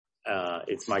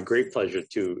It's my great pleasure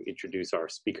to introduce our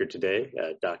speaker today,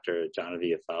 Dr.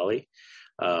 Jahnavi Athali.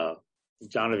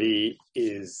 Jahnavi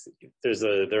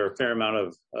there are a fair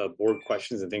amount of board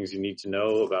questions and things you need to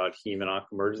know about heme and onc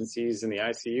emergencies in the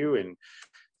ICU, and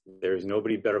there's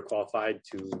nobody better qualified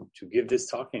to give this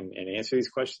talk and answer these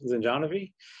questions than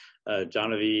Jahnavi.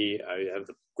 Jahnavi, I have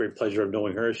the great pleasure of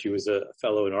knowing her. She was a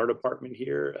fellow in our department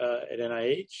here at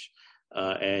NIH.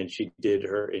 And she did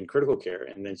her in critical care,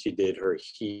 and then she did her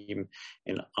heme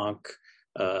and onc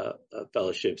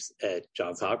fellowships at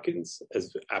Johns Hopkins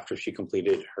after she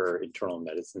completed her internal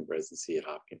medicine residency at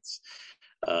Hopkins.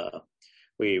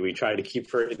 We tried to keep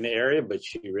her in the area, but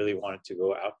she really wanted to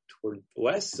go out toward the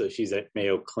west, so she's at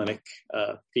Mayo Clinic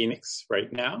Phoenix right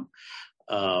now.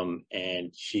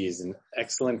 And she's an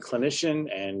excellent clinician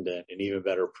and an even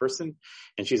better person.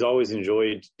 And she's always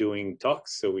enjoyed doing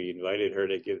talks. So we invited her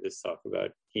to give this talk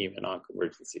about heme and onc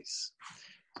emergencies.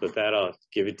 So with that, I'll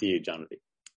give it to you, Jahnavi.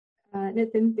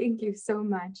 Nathan, thank you so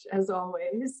much, as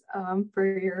always,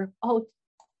 for your all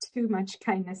too much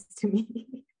kindness to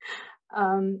me.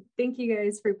 Thank you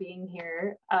guys for being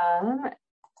here. Let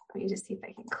me just see if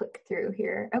I can click through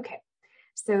here. Okay,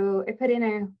 so I put in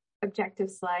a objective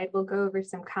slide. We'll go over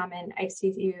some common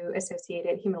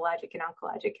ICU-associated hematologic and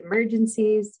oncologic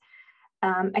emergencies.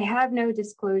 I have no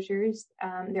disclosures.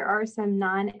 There are some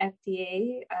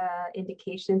non-FDA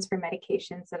indications for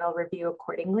medications that I'll review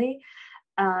accordingly.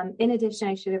 In addition,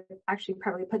 I should have actually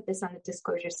probably put this on the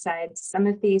disclosure side. Some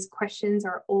of these questions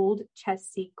are old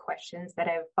CHEST-Seq questions that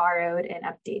I've borrowed and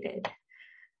updated.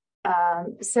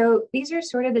 So these are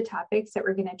sort of the topics that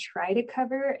we're going to try to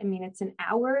cover. I mean, it's an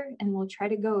hour and we'll try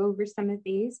to go over some of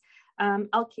these.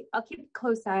 I'll keep a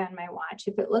close eye on my watch.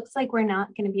 If it looks like we're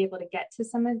not going to be able to get to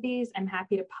some of these, I'm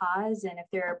happy to pause. And if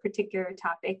there are particular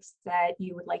topics that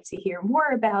you would like to hear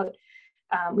more about,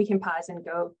 we can pause and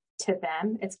go to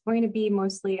them. It's going to be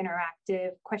mostly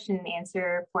interactive question and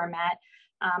answer format.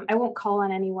 I won't call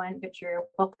on anyone, but you're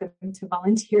welcome to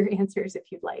volunteer answers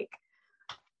if you'd like.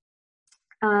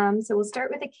 So we'll start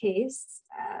with a case.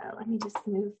 Let me just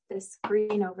move this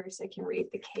screen over so I can read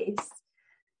the case.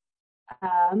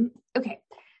 Okay,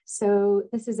 so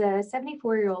this is a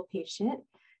 74-year-old patient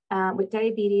with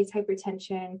diabetes,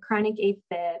 hypertension, chronic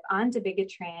AFib on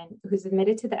dabigatran, who's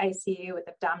admitted to the ICU with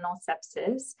abdominal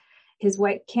sepsis. His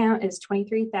white count is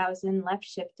 23,000, left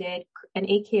shifted, an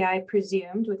AKI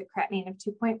presumed with a creatinine of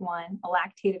 2.1, a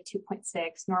lactate of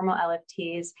 2.6, normal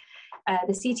LFTs.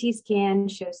 The CT scan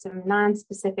shows some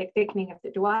non-specific thickening of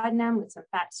the duodenum with some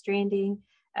fat stranding.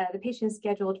 The patient is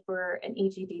scheduled for an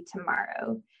EGD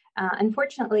tomorrow.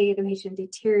 Unfortunately, the patient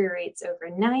deteriorates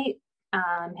overnight.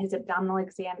 His abdominal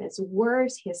exam is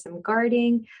worse. He has some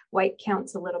guarding, white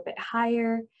count's a little bit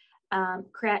higher.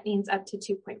 Creatinine's up to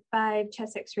 2.5,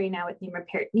 chest x-ray now with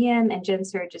pneumoperitoneum, and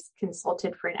GenSurg is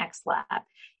consulted for an XLab.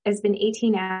 It's been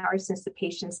 18 hours since the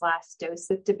patient's last dose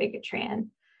of dabigatran.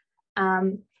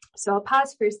 So I'll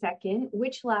pause for a second.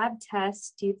 Which lab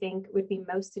test do you think would be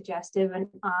most suggestive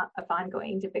of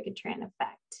ongoing dabigatran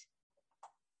effect?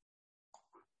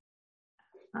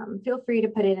 Feel free to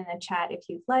put it in the chat if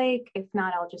you'd like. If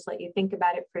not, I'll just let you think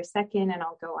about it for a second and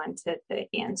I'll go on to the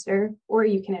answer, or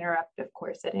you can interrupt, of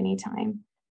course, at any time.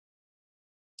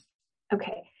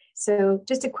 Okay, so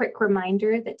just a quick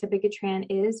reminder that dabigatran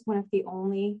is one of the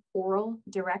only oral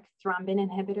direct thrombin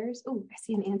inhibitors. Oh, I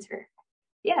see an answer.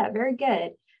 Yeah, very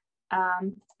good.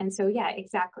 And so, yeah,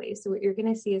 exactly. So what you're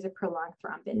going to see is a prolonged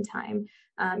thrombin time.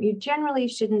 You generally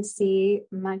shouldn't see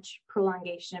much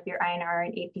prolongation of your INR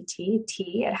and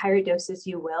APT at higher doses.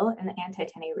 You will, and the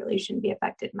anti-10A really shouldn't be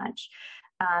affected much.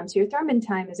 So your thrombin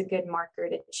time is a good marker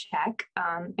to check.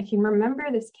 I can remember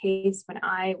this case when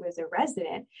I was a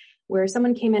resident, where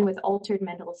someone came in with altered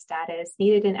mental status,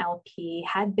 needed an LP,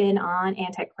 had been on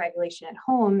anticoagulation at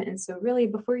home. And so really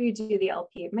before you do the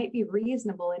LP, it might be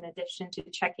reasonable, in addition to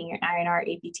checking your INR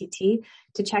APTT,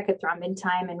 to check a thrombin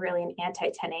time and really an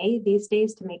anti-10A these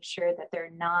days to make sure that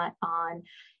they're not on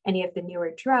any of the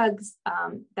newer drugs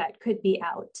that could be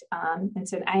out. And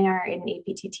so an INR and an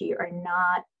APTT are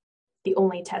not the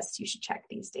only tests you should check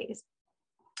these days.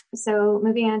 So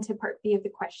moving on to part B of the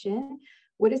question.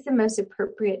 What is the most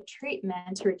appropriate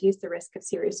treatment to reduce the risk of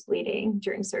serious bleeding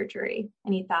during surgery?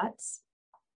 Any thoughts?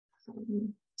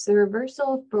 So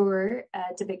reversal for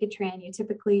dabigatran, you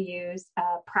typically use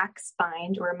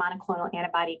Praxbind or a monoclonal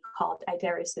antibody called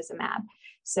idarucizumab.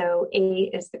 So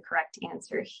A is the correct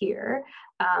answer here.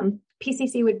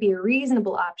 PCC would be a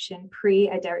reasonable option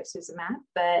pre-idarucizumab,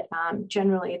 but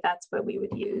generally that's what we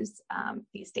would use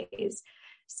these days.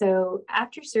 So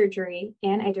after surgery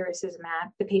and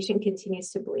idarucizumab, the patient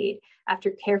continues to bleed.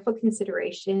 After careful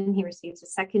consideration, he receives a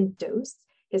second dose.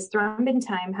 His thrombin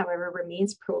time, however,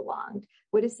 remains prolonged.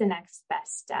 What is the next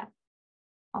best step?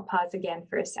 I'll pause again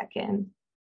for a second.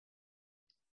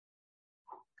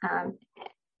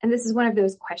 And this is one of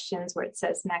those questions where it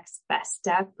says next best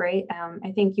step, right?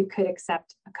 I think you could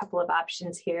accept a couple of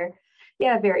options here.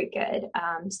 Yeah, very good.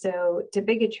 So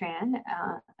dabigatran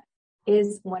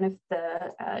is one of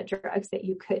the drugs that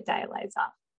you could dialyze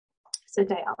off. So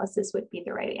dialysis would be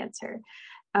the right answer.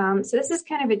 So this is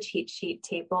kind of a cheat sheet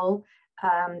table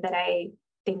that I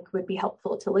think would be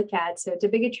helpful to look at. So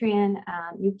dabigatran,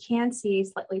 you can see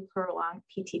slightly prolonged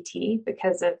PTT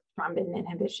because of thrombin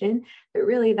inhibition, but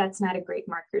really that's not a great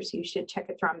marker, so you should check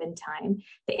a thrombin time.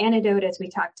 The antidote, as we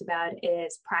talked about,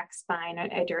 is Praxpine or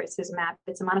idarucizumab.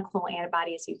 It's a monoclonal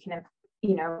antibody, so you can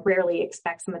rarely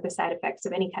expect some of the side effects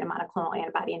of any kind of monoclonal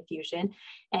antibody infusion.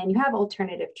 And you have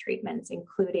alternative treatments,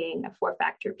 including a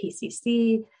 4-factor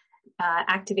PCC,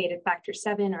 activated factor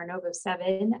 7 or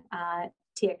Novo-7,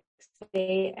 TXA,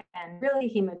 and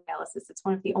really hemodialysis. It's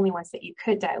one of the only ones that you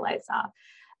could dialyze off.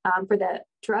 For the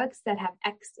drugs that have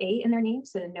XA in their name,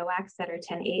 so the NOACs that are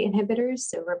 10A inhibitors,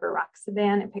 so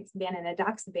rivaroxaban, apixaban, and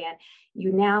edoxaban,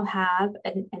 you now have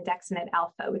an andexanet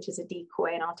alpha, which is a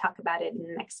decoy, and I'll talk about it in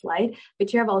the next slide,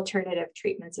 but you have alternative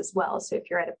treatments as well. So if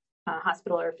you're at a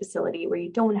hospital or a facility where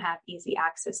you don't have easy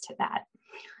access to that.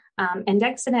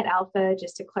 Andexanet alpha,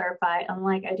 just to clarify,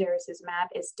 unlike idarucizumab,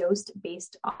 is dosed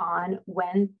based on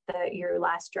when your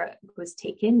last drug was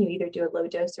taken. You either do a low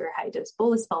dose or a high dose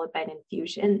bolus followed by an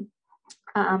infusion.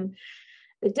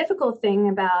 The difficult thing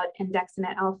about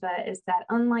andexanet alpha is that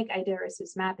unlike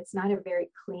idarucizumab, it's not a very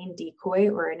clean decoy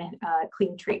or a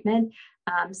clean treatment.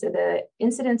 So the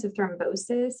incidence of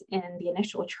thrombosis in the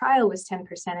initial trial was 10%,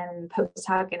 and in post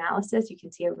hoc analysis, you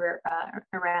can see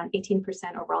around 18%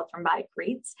 overall thrombotic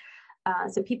rates.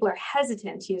 So people are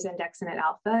hesitant to use andexanet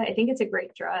alpha. I think it's a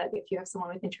great drug. If you have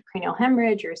someone with intracranial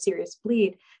hemorrhage or a serious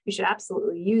bleed, you should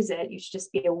absolutely use it. You should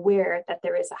just be aware that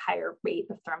there is a higher rate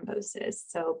of thrombosis.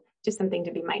 So just something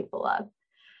to be mindful of.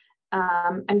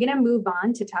 I'm going to move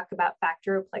on to talk about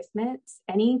factor replacements.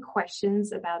 Any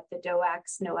questions about the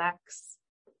DOACs, NOACs,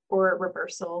 or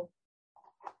reversal?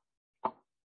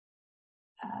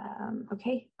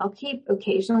 Okay, I'll keep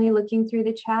occasionally looking through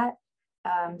the chat.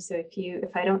 So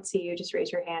if I don't see you, just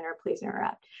raise your hand or please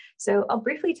interrupt. So I'll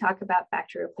briefly talk about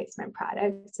factor replacement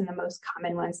products and the most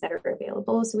common ones that are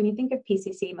available. So when you think of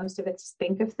PCC, most of us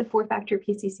think of the 4-factor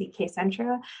PCC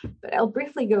Kcentra, but I'll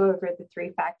briefly go over the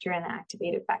 3-factor and the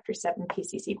activated factor 7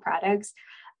 PCC products.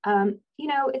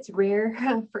 It's rare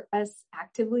for us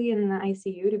actively in the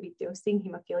ICU to be dosing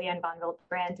hemophilia and von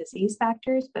Willebrand disease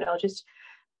factors, but I'll just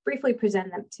briefly present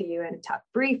them to you and talk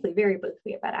very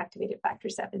briefly about activated factor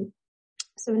 7.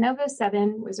 So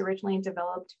Novo-7 was originally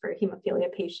developed for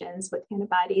hemophilia patients with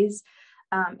antibodies.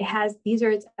 These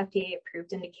are its FDA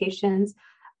approved indications.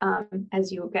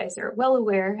 As you guys are well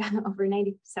aware, over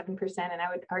 97%, and I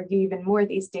would argue even more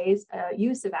these days,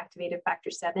 use of activated factor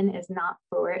 7 is not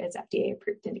for its FDA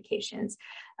approved indications.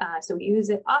 So we use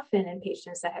it often in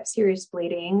patients that have serious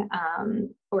bleeding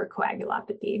or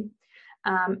coagulopathy.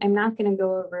 I'm not going to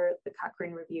go over the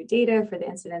Cochrane review data for the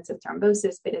incidence of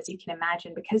thrombosis, but as you can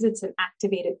imagine, because it's an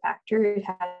activated factor, it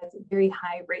has very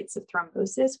high rates of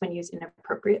thrombosis when used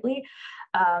inappropriately.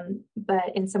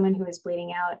 But in someone who is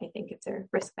bleeding out, I think it's a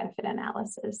risk-benefit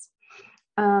analysis.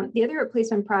 The other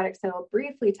replacement products that I'll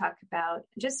briefly talk about,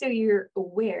 just so you're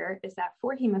aware, is that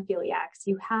for hemophiliacs,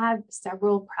 you have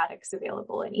several products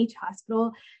available, and each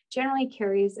hospital generally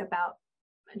carries about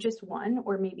just one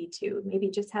or maybe two, maybe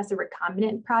just has a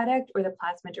recombinant product or the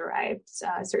plasma derived.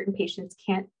 Certain patients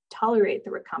can't tolerate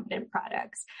the recombinant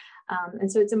products.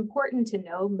 And so it's important to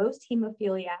know most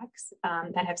hemophiliacs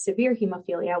that have severe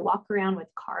hemophilia walk around with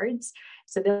cards.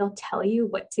 So they'll tell you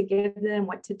what to give them,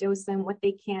 what to dose them, what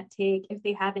they can't take, if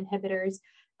they have inhibitors.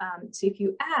 So if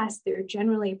you ask, they're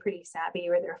generally pretty savvy,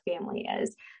 or their family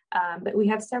is. But we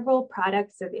have several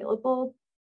products available.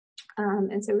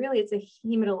 And so really it's a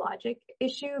hematologic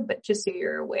issue, but just so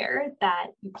you're aware that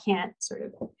you can't sort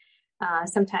of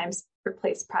sometimes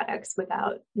replace products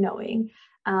without knowing.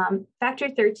 Factor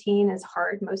 13 is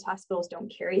hard. Most hospitals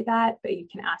don't carry that, but you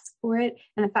can ask for it.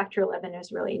 And the factor 11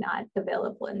 is really not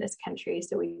available in this country.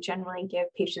 So we generally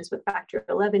give patients with factor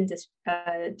 11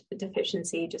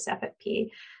 deficiency just FFP.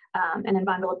 And then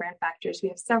von Willebrand factors, we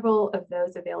have several of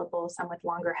those available, some with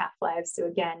longer half-lives. So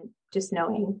again, just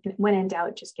knowing, when in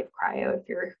doubt, just give cryo if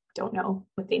you don't know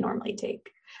what they normally take.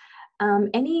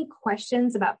 Any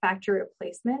questions about factor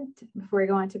replacement before we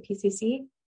go on to PCC?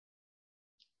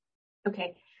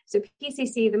 Okay, so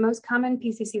PCC, the most common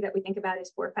PCC that we think about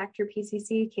is 4-factor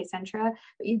PCC, Kcentra,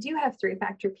 but you do have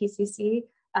 3-factor PCC.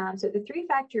 So the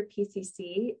 3-factor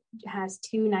PCC has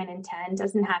 2, 9, and 10,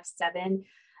 doesn't have 7.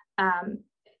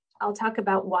 I'll talk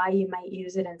about why you might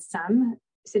use it in some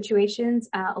situations.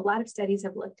 A lot of studies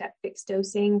have looked at fixed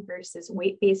dosing versus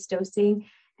weight-based dosing,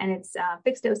 and it's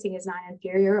fixed dosing is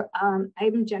non-inferior.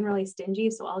 I'm generally stingy,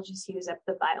 so I'll just use up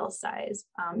the vial size.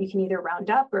 You can either round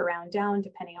up or round down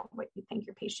depending on what you think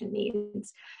your patient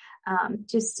needs.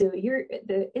 Just so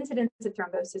the incidence of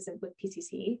thrombosis with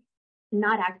PCC,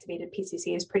 not activated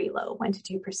PCC, is pretty low, 1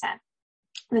 to 2%.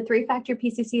 The 3-factor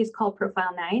PCC is called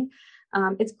Profile 9.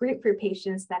 It's great for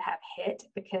patients that have HIT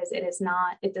because it does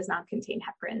not contain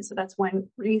heparin. So that's one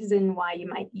reason why you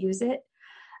might use it.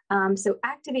 So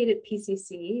activated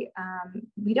PCC,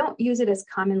 we don't use it as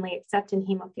commonly except in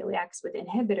hemophiliacs with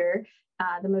inhibitor.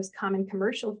 The most common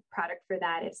commercial product for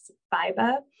that is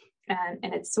FIBA,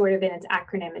 and it's sort of in its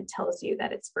acronym, it tells you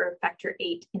that it's for factor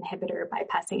 8 inhibitor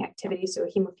bypassing activity, so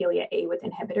hemophilia A with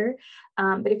inhibitor.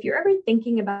 But if you're ever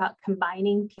thinking about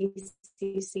combining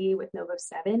PCC with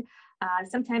NovoSeven,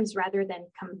 sometimes rather than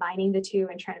combining the two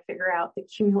and trying to figure out the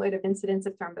cumulative incidence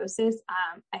of thrombosis,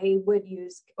 I would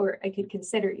use, or I could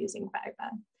consider using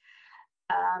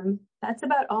FIBA. That's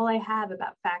about all I have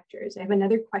about factors. I have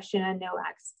another question on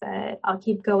NOACs, but I'll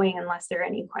keep going unless there are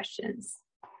any questions.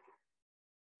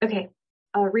 Okay,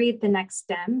 I'll read the next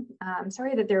stem.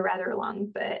 Sorry that they're rather long,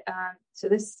 but so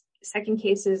this second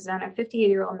case is on a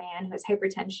 58-year-old man who has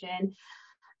hypertension,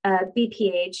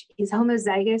 BPH. He's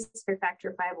homozygous for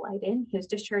factor V Leiden. He was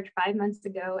discharged 5 months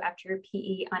ago after a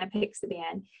PE on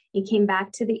apixaban. He came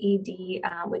back to the ED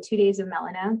with 2 days of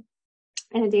melena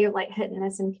and a day of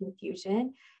lightheadedness and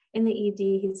confusion. In the ED,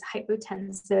 he's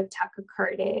hypotensive,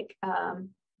 tachycardic,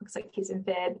 looks like he's in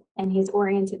fib, and he's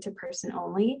oriented to person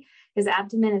only. His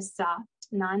abdomen is soft,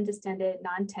 non-distended,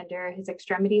 non-tender. His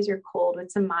extremities are cold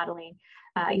with some mottling.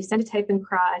 You sent a type and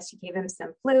cross. You gave him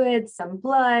some fluids, some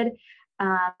blood,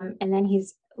 and then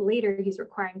he's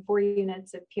requiring 4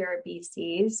 units of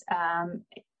PRBCs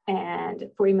and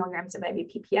 40 milligrams of IV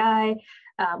PPI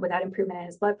without improvement in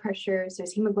his blood pressure. So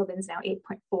his hemoglobin is now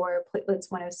 8.4,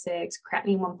 platelets 106,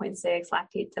 creatinine 1.6,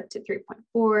 lactate's up to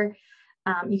 3.4.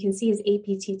 You can see his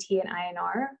APTT and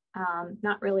INR,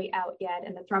 not really out yet,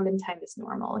 and the thrombin time is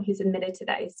normal. He's admitted to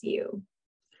the ICU.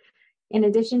 In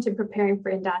addition to preparing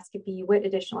for endoscopy, what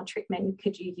additional treatment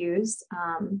could you use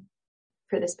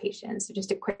for this patient? So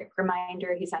just a quick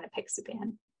reminder, he's on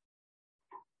apixaban.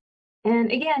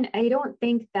 And again, I don't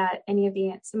think that any of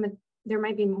there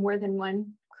might be more than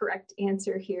one correct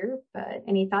answer here, but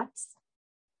any thoughts?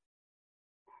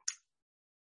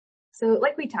 So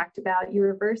like we talked about, you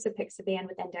reverse apixaban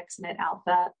with andexanet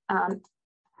alpha.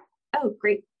 Oh,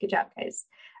 great. Good job, guys.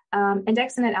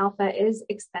 Andexanet alpha is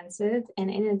expensive. And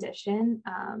in addition,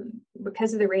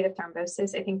 because of the rate of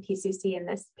thrombosis, I think PCC in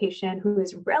this patient who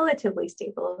is relatively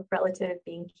stable, relative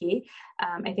being key,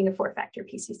 I think a 4-factor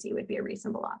PCC would be a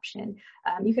reasonable option.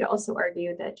 You could also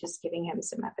argue that just giving him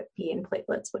some FFP and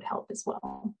platelets would help as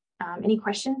well. Any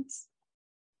questions?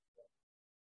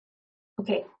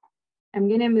 Okay. I'm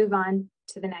going to move on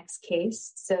to the next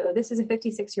case. So this is a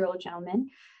 56-year-old gentleman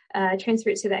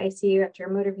transferred to the ICU after a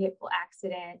motor vehicle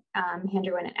accident. He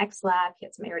underwent an XLAP. He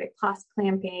had some aortic cross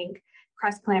clamping,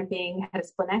 had a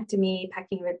splenectomy,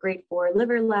 packing of a grade 4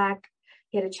 liver lac.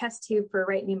 He had a chest tube for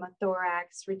right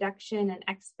pneumothorax, reduction and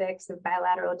expix of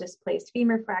bilateral displaced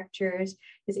femur fractures.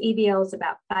 His EBL is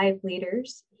about 5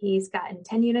 liters. He's gotten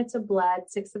 10 units of blood,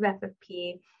 6 of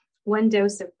FFP, 1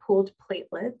 dose of pooled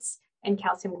platelets, and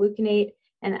calcium gluconate.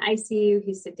 In the ICU,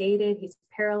 he's sedated, he's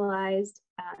paralyzed,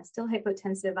 still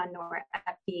hypotensive on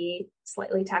nor-FB,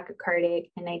 slightly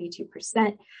tachycardic, and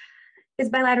 92%. His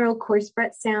bilateral coarse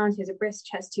breath sound, he has a brisk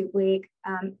chest tube leak.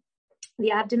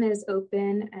 The abdomen is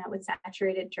open with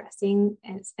saturated dressing,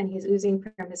 and he's oozing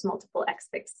from his multiple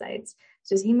expix sites.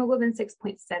 So his hemoglobin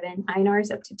 6.7, INR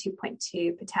is up to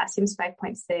 2.2, potassium is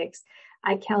 5.6,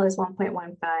 ICAL is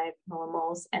 1.15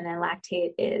 millimoles, and then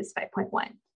lactate is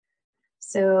 5.1.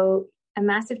 So a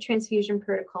massive transfusion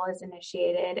protocol is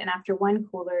initiated, and after 1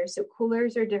 cooler, so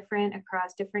coolers are different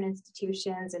across different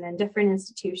institutions, and in different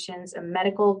institutions, a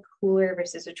medical cooler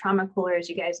versus a trauma cooler, as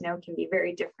you guys know, can be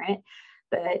very different.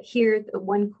 But here, the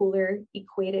 1 cooler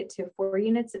equated to 4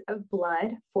 units of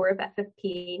blood, 4 of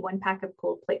FFP, 1 pack of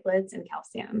pooled platelets, and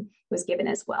calcium was given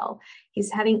as well.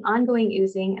 He's having ongoing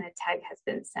oozing, and a TEG has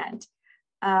been sent.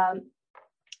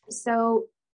 So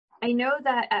I know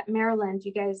that at Maryland,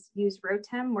 you guys use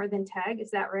Rotem more than TEG,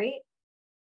 is that right?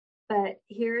 But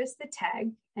here is the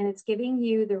TEG, and it's giving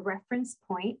you the reference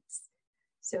points.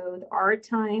 So the R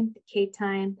time, the K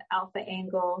time, the alpha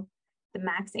angle, the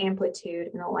max amplitude,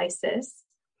 and the lysis.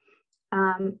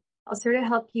 I'll sort of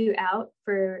help you out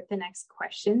for the next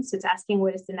question. So it's asking,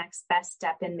 what is the next best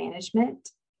step in management?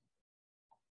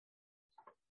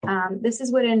 This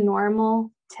is what a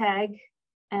normal TEG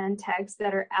and TEGs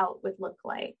that are out would look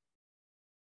like.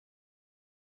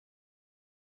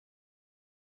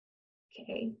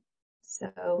 Okay,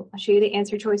 so I'll show you the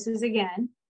answer choices again.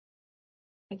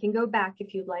 I can go back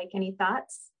if you'd like. Any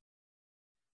thoughts?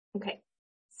 Okay,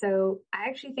 so I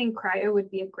actually think cryo would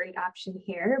be a great option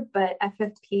here, but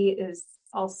FFP is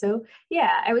also,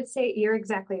 yeah, I would say you're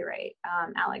exactly right,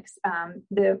 Alex.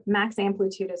 The max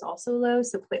amplitude is also low,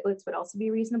 so platelets would also be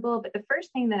reasonable. But the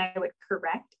first thing that I would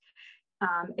correct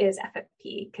is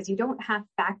FFP, because you don't have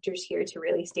factors here to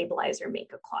really stabilize or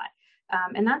make a clot.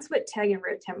 And that's what TEG and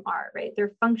ROTEM are, right?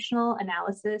 They're functional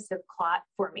analysis of clot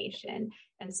formation.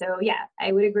 And so, yeah,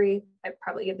 I would agree. I'd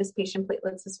probably give this patient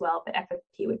platelets as well, but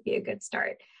FFP would be a good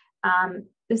start.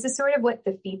 This is sort of what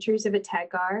the features of a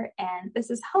TEG are, and this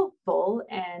is helpful.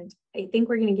 And I think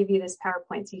we're going to give you this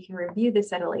PowerPoint so you can review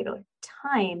this at a later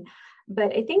time.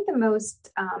 But I think the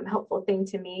most helpful thing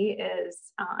to me is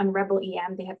on Rebel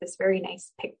EM, they have this very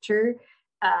nice picture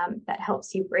that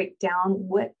helps you break down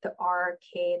what the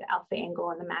RK, the alpha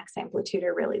angle, and the max amplitude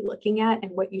are really looking at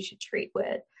and what you should treat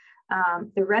with.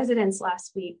 The residents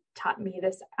last week taught me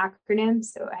this acronym,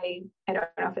 so I don't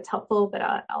know if it's helpful, but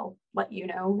I'll let you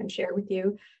know and share with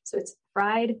you. So it's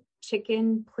fried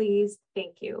chicken, please,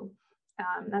 thank you.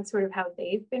 That's sort of how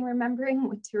they've been remembering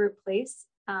what to replace.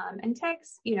 And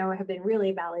TEGs, have been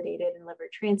really validated in liver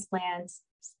transplants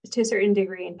to a certain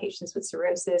degree in patients with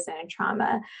cirrhosis and in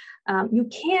trauma. You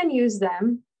can use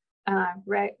them,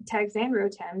 TEGs and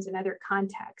ROTEMs in other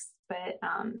contexts, but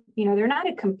they're not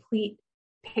a complete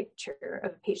picture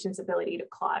of a patient's ability to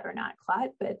clot or not clot,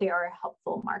 but they are a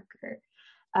helpful marker.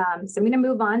 So I'm going to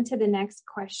move on to the next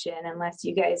question, unless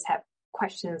you guys have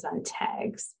questions on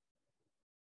TEGs.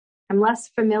 I'm less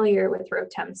familiar with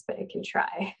ROTEMs, but I can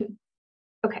try.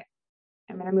 Okay,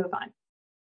 I'm going to move on.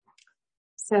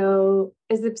 So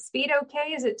is the speed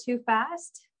okay? Is it too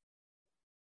fast?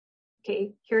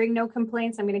 Okay, hearing no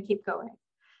complaints, I'm going to keep going.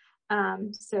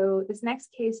 So this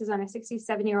next case is on a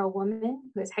 67-year-old woman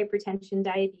who has hypertension,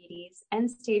 diabetes,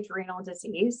 end-stage renal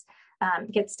disease,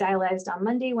 gets dialyzed on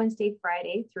Monday, Wednesday,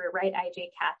 Friday through a right IJ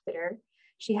catheter.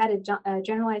 She had a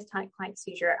generalized tonic-clonic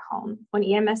seizure at home. When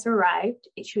EMS arrived,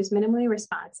 she was minimally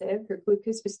responsive. Her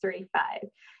glucose was 35.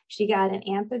 She got an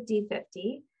AMP of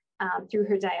D50 through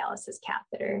her dialysis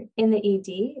catheter. In the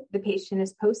ED, the patient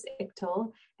is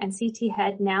post-ictal, and CT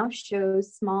head now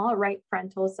shows small right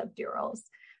frontal subdurals.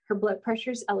 Her blood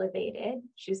pressure is elevated.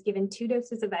 She was given 2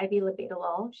 doses of IV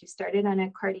labetalol. She started on a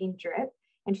Cardine drip,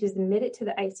 and she was admitted to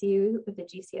the ICU with a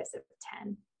GCS of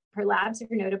 10. Her labs are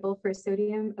notable for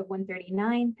sodium of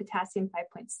 139, potassium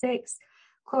 5.6,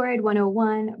 chloride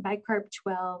 101, bicarb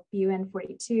 12, BUN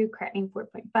 42, creatinine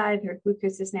 4.5. Her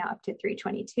glucose is now up to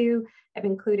 322. I've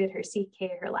included her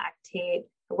CK, her lactate,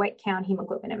 her white count,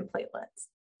 hemoglobin, and platelets.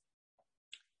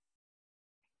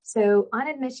 So on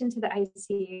admission to the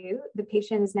ICU, the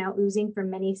patient is now oozing from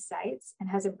many sites and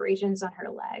has abrasions on her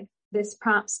leg. This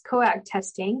prompts coag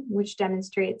testing, which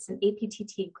demonstrates an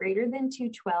APTT greater than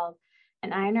 212,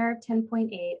 an INR of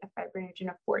 10.8, a fibrinogen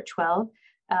of 412,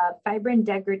 fibrin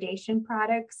degradation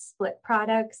products, split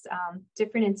products.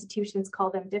 Different institutions call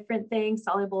them different things.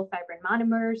 Soluble fibrin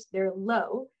monomers, they're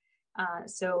low,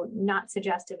 so not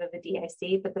suggestive of a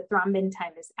DIC, but the thrombin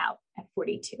time is out at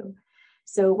 42.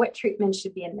 So what treatment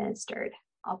should be administered?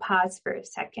 I'll pause for a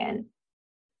second.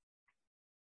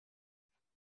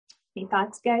 Any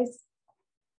thoughts, guys?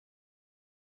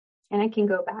 And I can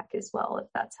go back as well if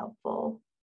that's helpful.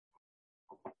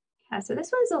 Yeah, so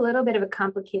this one's a little bit of a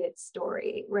complicated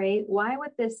story, right? Why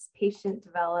would this patient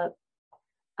develop?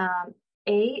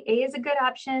 A is a good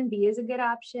option, B is a good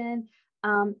option,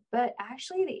 but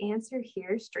actually the answer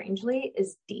here, strangely,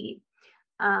 is D.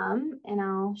 And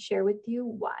I'll share with you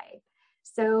why.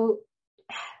 So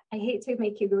I hate to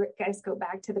make you guys go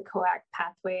back to the coag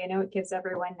pathway. I know it gives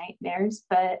everyone nightmares,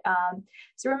 but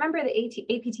so remember the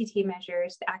APTT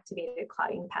measures the activated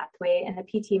clotting pathway and the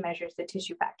PT measures the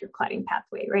tissue factor clotting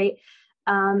pathway, right?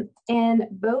 And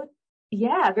both,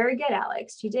 yeah, very good,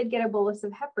 Alex. She did get a bolus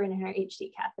of heparin in her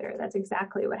HD catheter. That's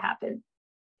exactly what happened.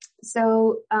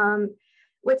 So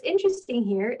what's interesting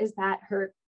here is that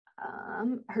her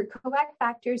coag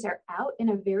factors are out in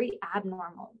a very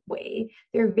abnormal way.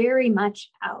 They're very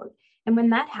much out. And when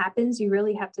that happens, you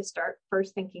really have to start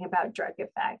first thinking about drug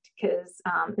effect, because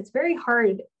it's very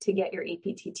hard to get your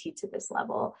APTT to this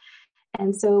level.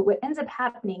 And so what ends up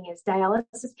happening is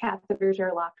dialysis catheters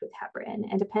are locked with heparin.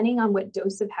 And depending on what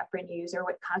dose of heparin you use or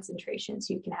what concentrations,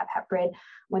 you can have heparin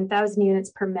 1,000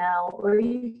 units per ml, or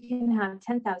you can have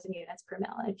 10,000 units per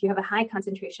ml. And if you have a high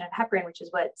concentration of heparin, which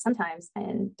is what sometimes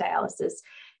in dialysis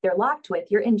they're locked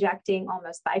with, you're injecting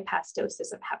almost bypass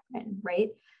doses of heparin,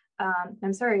 right?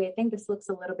 I'm sorry, I think this looks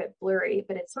a little bit blurry,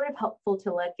 but it's sort of helpful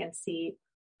to look and see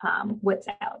what's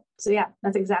out. So yeah,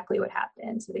 that's exactly what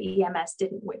happened. So the EMS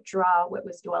didn't withdraw what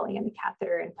was dwelling in the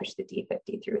catheter and push the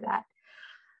D50 through that.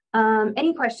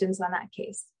 Any questions on that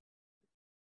case?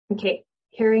 Okay,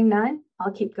 hearing none,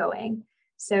 I'll keep going.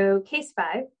 So case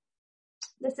 5,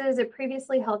 this is a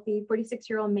previously healthy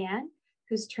 46-year-old man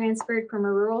who's transferred from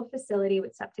a rural facility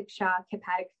with septic shock,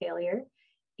 hepatic failure.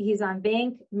 He's on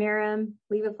Vanc, Mirum,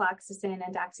 levofloxacin,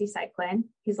 and doxycycline.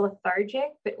 He's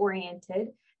lethargic but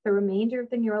oriented. The remainder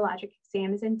of the neurologic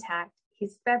exam is intact.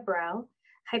 He's febrile,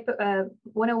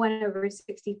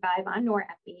 101/65 on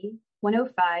norepi,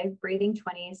 105, breathing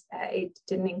 20s. It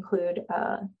didn't include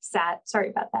SAT. Sorry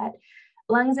about that.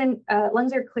 Lungs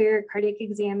are clear. Cardiac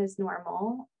exam is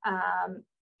normal.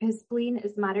 His spleen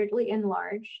is moderately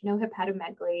enlarged. No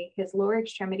hepatomegaly. His lower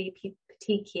extremity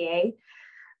petechiae.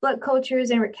 Blood cultures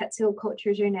and rickettsial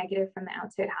cultures are negative from the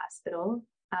outside hospital.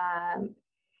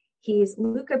 He's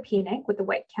leukopenic with a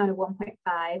white count of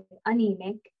 1.5,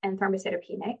 anemic, and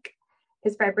thrombocytopenic.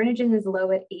 His fibrinogen is low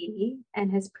at 80,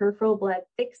 and his peripheral blood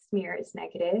thick smear is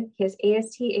negative. He has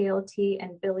AST, ALT,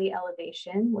 and bili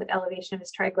elevation with elevation of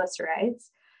his triglycerides.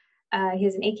 He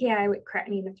has an AKI with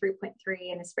creatinine of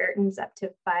 3.3, and his ferritin's up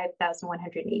to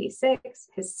 5,186.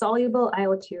 His soluble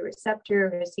IL-2 receptor,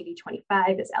 or his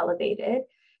CD25, is elevated.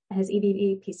 His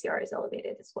EBV PCR is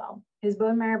elevated as well. His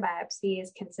bone marrow biopsy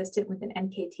is consistent with an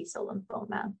NK T-cell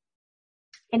lymphoma.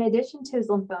 In addition to his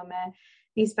lymphoma,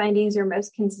 these findings are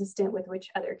most consistent with which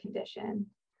other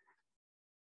condition?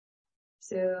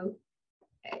 So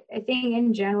I think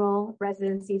in general,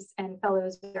 residencies and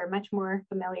fellows are much more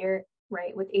familiar,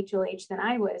 right, with HLH than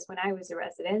I was when I was a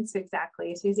resident. So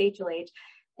exactly, so he's HLH.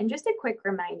 And just a quick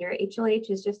reminder, HLH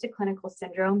is just a clinical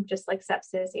syndrome, just like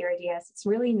sepsis, ARDS. It's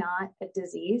really not a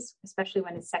disease, especially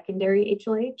when it's secondary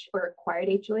HLH or acquired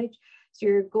HLH. So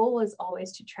your goal is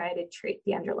always to try to treat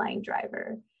the underlying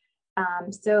driver.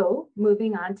 So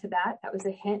moving on to that was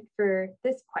a hint for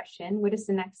this question. What is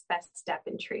the next best step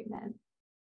in treatment?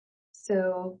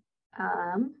 So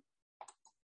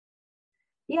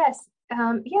yes,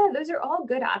 those are all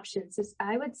good options. So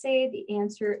I would say the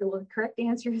correct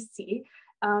answer is C.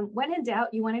 When in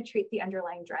doubt, you want to treat the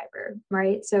underlying driver,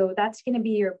 right? So that's going to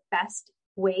be your best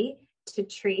way to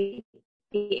treat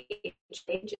the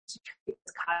HLH, to treat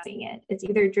what's causing it. It's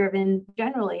either driven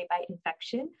generally by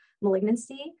infection,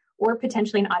 malignancy, or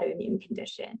potentially an autoimmune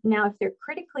condition. Now, if they're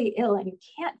critically ill and you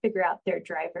can't figure out their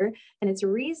driver, then it's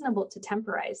reasonable to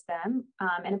temporize them.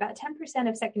 And about 10%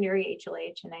 of secondary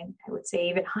HLH, and I would say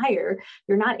even higher,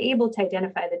 you're not able to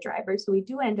identify the driver. So we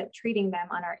do end up treating them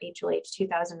on our HLH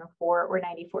 2004 or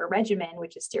 94 regimen,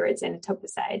 which is steroids and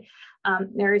etoposide.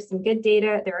 There are some good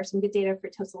data for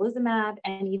tocilizumab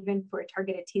and even for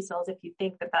targeted T cells if you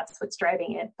think that that's what's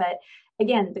driving it. But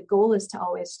again, the goal is to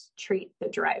always treat the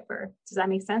driver. Does that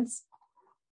make sense?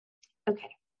 Okay,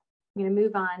 I'm going to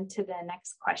move on to the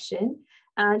next question.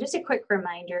 Just a quick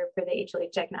reminder for the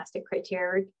HLH diagnostic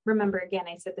criteria. Remember, again,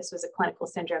 I said this was a clinical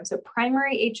syndrome. So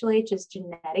primary HLH is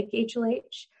genetic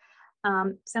HLH.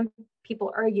 Some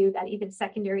people argue that even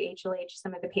secondary HLH,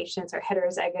 some of the patients are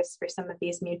heterozygous for some of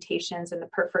these mutations in the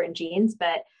perforin genes,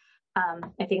 but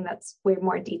I think that's way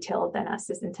more detailed than us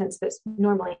as intensivists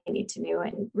normally need to know,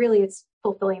 and really it's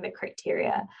fulfilling the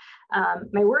criteria.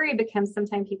 My worry becomes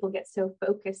sometimes people get so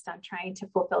focused on trying to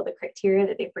fulfill the criteria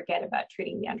that they forget about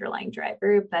treating the underlying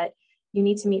driver, but you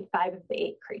need to meet 5 of the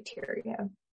 8 criteria.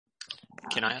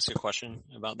 Can I ask a question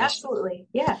about this? Absolutely,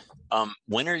 yeah.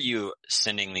 When are you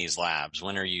sending these labs?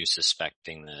 When are you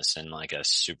suspecting this in like a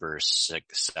super sick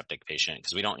septic patient?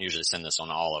 Because we don't usually send this on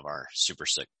all of our super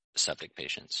sick septic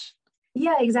patients.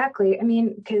 Yeah, exactly. I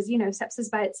mean, because, sepsis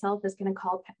by itself is going to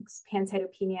cause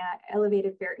pancytopenia,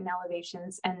 elevated ferritin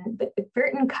elevations, and the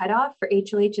ferritin cutoff for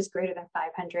HLH is greater than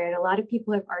 500. A lot of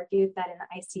people have argued that in the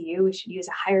ICU, we should use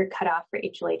a higher cutoff for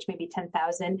HLH, maybe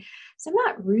 10,000. So I'm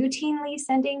not routinely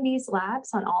sending these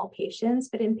labs on all patients,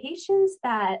 but in patients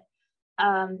that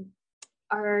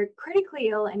are critically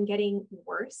ill and getting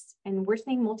worse and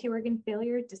worsening multi-organ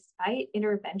failure despite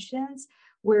interventions,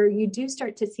 where you do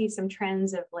start to see some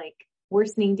trends of like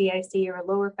worsening DIC or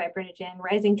lower fibrinogen,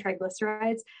 rising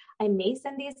triglycerides, I may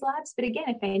send these labs. But again,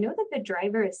 if I know that the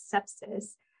driver is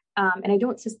sepsis, and I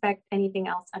don't suspect anything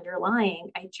else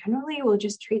underlying, I generally will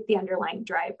just treat the underlying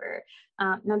driver.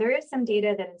 Now, there is some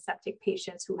data that in septic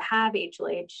patients who have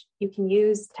HLH, you can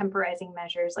use temporizing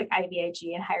measures like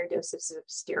IVIG and higher doses of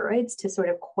steroids to sort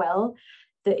of quell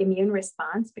the immune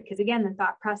response, because again, the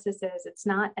thought process is it's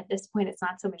not, at this point, it's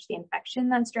not so much the infection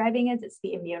that's driving it, it's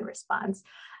the immune response.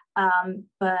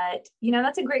 But, you know,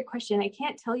 that's a great question. I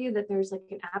can't tell you that there's like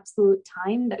an absolute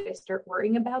time that I start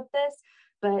worrying about this,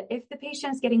 but if the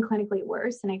patient's getting clinically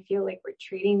worse and I feel like we're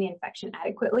treating the infection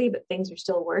adequately, but things are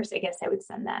still worse, I guess I would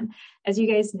send them. As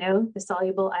you guys know, the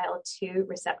soluble IL-2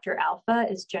 receptor alpha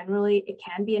is generally, it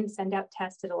can be a send out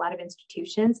test at a lot of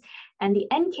institutions. And the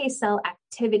NK cell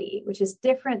activity, which is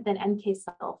different than NK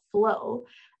cell flow,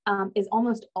 is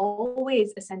almost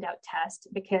always a send out test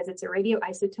because it's a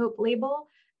radioisotope label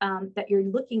that you're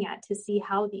looking at to see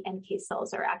how the NK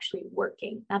cells are actually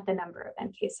working, not the number of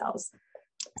NK cells.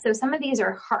 So some of these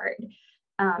are hard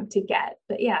to get,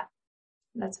 but yeah,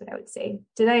 that's what I would say.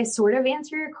 Did I sort of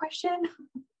answer your question?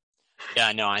 Yeah,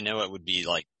 I know it would be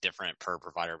like different per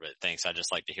provider, but thanks. I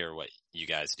just like to hear what you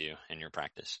guys do in your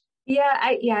practice. Yeah,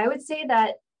 I would say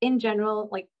that in general,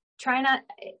 like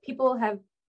people have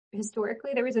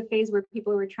historically, there was a phase where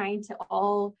people were trying to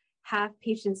all have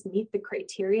patients meet the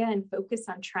criteria and focus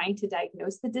on trying to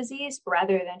diagnose the disease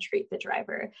rather than treat the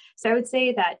driver. So I would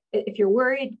say that if you're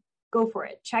worried, go for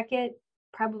it. Check it.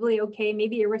 Probably okay.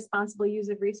 Maybe irresponsible use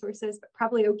of resources, but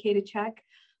probably okay to check.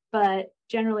 But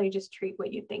generally just treat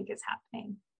what you think is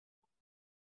happening.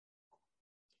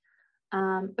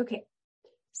 Okay.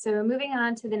 So moving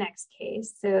on to the next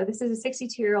case. So this is a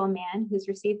 62-year-old man who's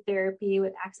received therapy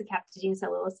with axicabtagene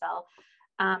ciloleucel.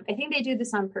 I think they do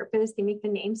this on purpose. They make the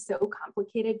name so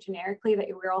complicated generically that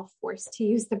we're all forced to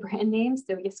use the brand name.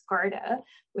 So Yescarta,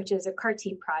 which is a CAR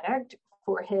T product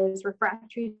for his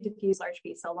refractory diffuse large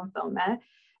B-cell lymphoma.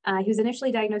 He was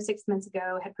initially diagnosed 6 months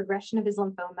ago, had progression of his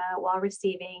lymphoma while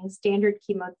receiving standard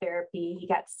chemotherapy. He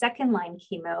got second-line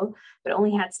chemo, but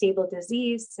only had stable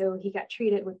disease, so he got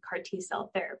treated with CAR T-cell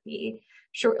therapy.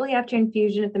 Shortly after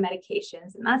infusion of the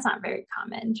medications, and that's not very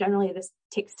common. Generally, this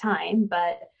takes time,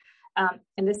 but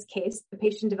in this case, the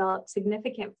patient developed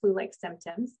significant flu-like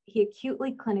symptoms. He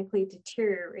acutely clinically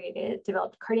deteriorated,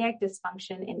 developed cardiac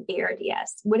dysfunction and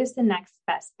ARDS. What is the next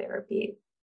best therapy?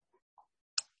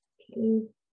 Okay.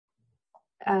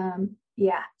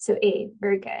 So A,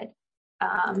 very good.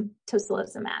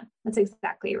 Tocilizumab, that's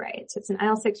exactly right. So it's an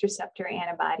IL-6 receptor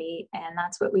antibody, and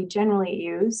that's what we generally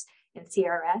use in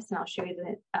CRS. And I'll show you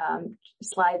the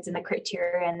slides and the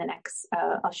criteria in the next,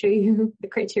 I'll show you the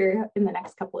criteria in the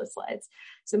next couple of slides.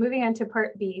 So moving on to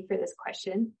part B for this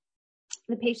question.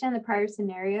 The patient in the prior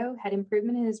scenario had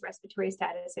improvement in his respiratory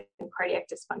status and cardiac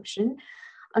dysfunction.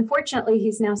 Unfortunately,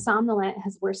 he's now somnolent,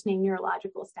 has worsening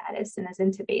neurological status, and is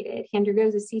intubated. He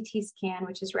undergoes a CT scan,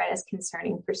 which is read as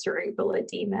concerning for cerebral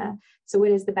edema. So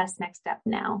what is the best next step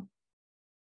now?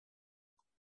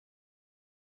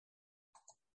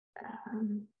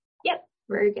 Yep,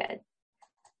 very good.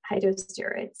 High dose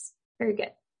steroids, very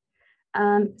good.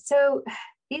 So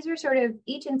these are sort of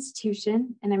each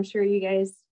institution, and I'm sure you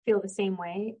guys feel the same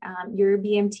way, your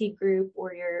BMT group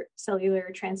or your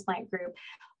cellular transplant group,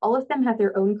 all of them have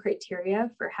their own criteria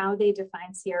for how they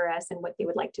define CRS and what they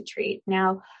would like to treat.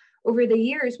 Now, over the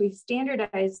years, we've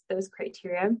standardized those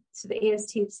criteria. So the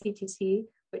ASTCTC,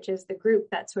 which is the group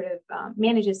that sort of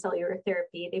manages cellular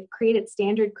therapy, they've created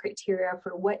standard criteria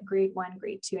for what grade 1,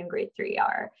 grade 2, and grade 3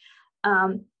 are.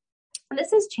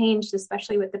 This has changed,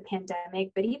 especially with the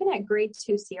pandemic, but even at grade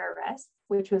 2 CRS,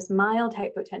 which was mild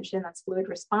hypotension that's fluid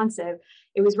responsive,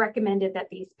 it was recommended that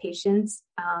these patients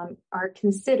are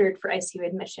considered for ICU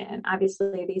admission.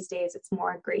 Obviously, these days it's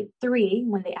more grade 3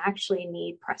 when they actually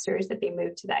need pressors that they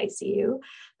move to the ICU.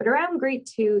 But around grade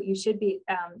 2, you should be,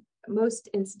 most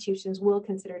institutions will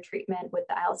consider treatment with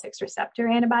the IL-6 receptor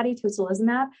antibody,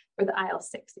 tocilizumab, or the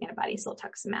IL-6 antibody,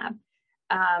 ciltuximab.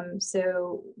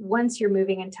 So once you're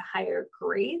moving into higher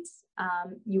grades,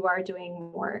 you are doing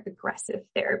more aggressive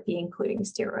therapy, including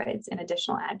steroids and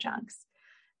additional adjuncts.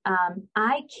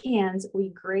 ICANS, we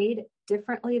grade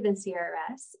differently than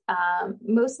CRS,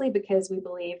 mostly because we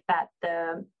believe that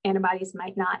the antibodies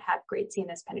might not have great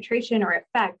CNS penetration or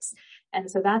effects.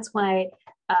 And so that's why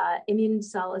immune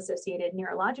cell associated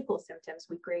neurological symptoms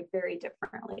we grade very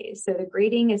differently. So the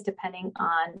grading is depending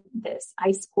on this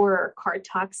ICE score or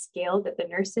CARD-TOX scale that the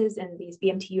nurses in these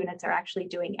BMT units are actually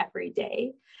doing every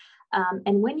day.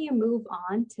 And when you move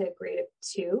on to grade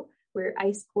 2, where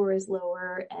ICE score is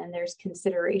lower and there's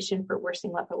consideration for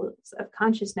worsening levels of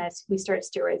consciousness, we start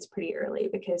steroids pretty early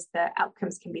because the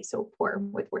outcomes can be so poor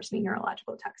with worsening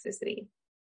neurological toxicity.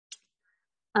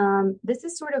 This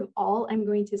is sort of all I'm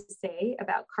going to say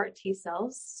about CAR T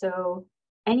cells. So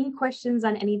any questions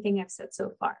on anything I've said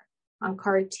so far on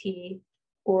CAR T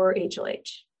or HLH?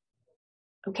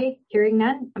 Okay, hearing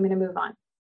none, I'm going to move on.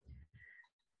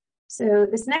 So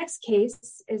this next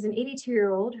case is an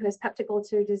 82-year-old who has peptic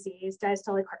ulcer disease,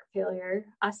 diastolic heart failure,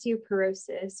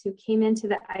 osteoporosis, who came into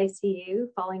the ICU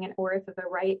following an ORIF of a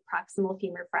right proximal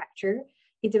femur fracture.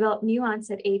 He developed new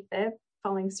onset AFib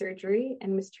following surgery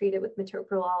and was treated with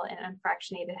metoprolol and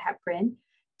unfractionated heparin.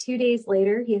 2 days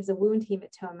later, he has a wound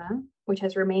hematoma, which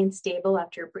has remained stable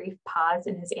after a brief pause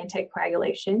in his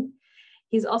anticoagulation.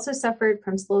 He's also suffered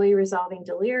from slowly resolving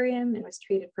delirium and was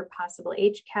treated for possible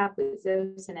HCAP with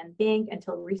Zosyn and Bank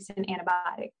until recent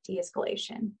antibiotic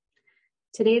de-escalation.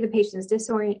 Today, the patient is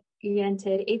disoriented,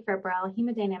 afebrile,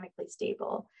 hemodynamically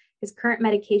stable. His current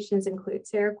medications include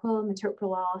Seroquel,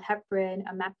 metoprolol, heparin,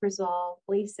 omeprazole,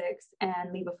 Lasix,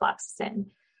 and levofloxacin.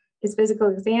 His physical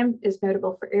exam is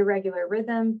notable for irregular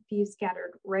rhythm, few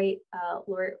scattered right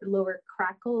lower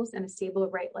crackles, and a stable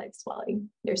right leg swelling.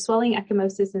 There's swelling,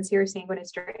 ecchymosis, and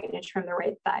serosanguinous drainage from the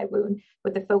right thigh wound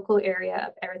with the focal area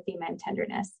of erythema and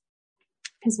tenderness.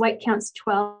 His white count's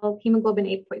 12, hemoglobin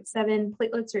 8.7,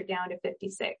 platelets are down to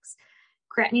 56,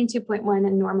 creatinine 2.1,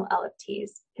 and normal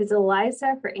LFTs. His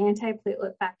ELISA for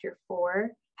antiplatelet factor 4,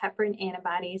 heparin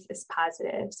antibodies is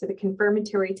positive, so the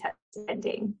confirmatory test is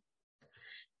ending.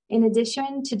 In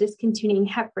addition to discontinuing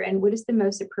heparin, what is the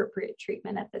most appropriate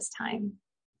treatment at this time?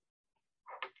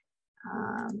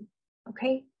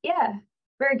 Okay, yeah,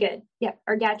 very good. Yeah,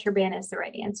 argatroban is the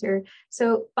right answer.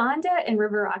 So Fonda and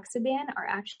rivaroxaban are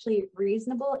actually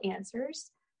reasonable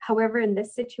answers. However, in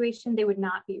this situation, they would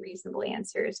not be reasonable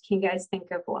answers. Can you guys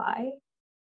think of why?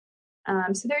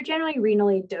 So they're generally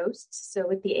renally dosed. So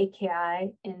with the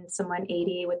AKI in someone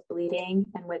 80 with bleeding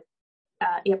and with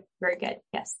yep, very good.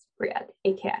 Yes, we're at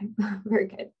AKI. Very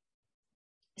good.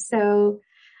 So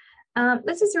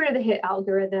this is sort of the HIT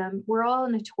algorithm. We're all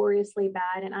notoriously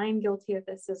bad, and I'm guilty of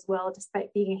this as well,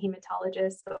 despite being a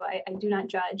hematologist, so I do not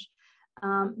judge.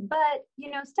 But,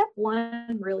 you know, step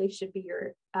one really should be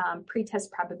your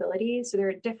pretest probability. So there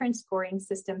are different scoring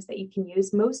systems that you can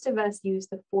use. Most of us use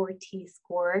the 4T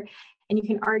score, and you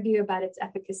can argue about its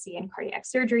efficacy in cardiac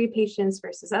surgery patients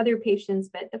versus other patients,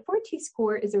 but the 4T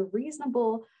score is a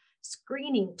reasonable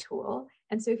screening tool.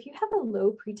 And so if you have a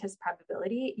low pretest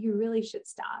probability, you really should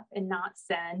stop and not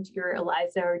send your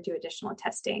ELISA or do additional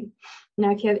testing.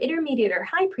 Now, if you have intermediate or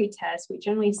high pretest, we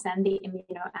generally send the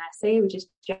immunoassay, which is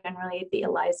generally the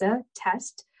ELISA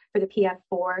test for the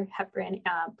PF4 heparin,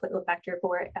 platelet factor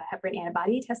 4 heparin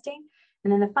antibody testing.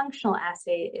 And then the functional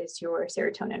assay is your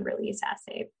serotonin release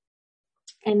assay.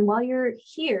 And while you're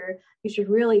here, you should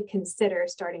really consider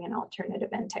starting an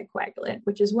alternative anticoagulant,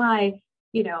 which is why,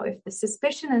 you know, if the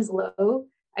suspicion is low,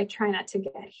 I try not to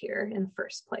get here in the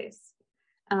first place.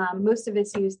 Most of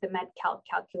us use the MedCalc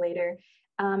calculator.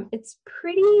 It's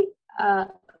pretty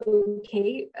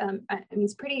okay. I mean,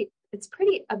 it's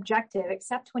pretty objective,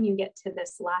 except when you get to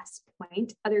this last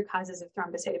point, other causes of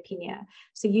thrombocytopenia.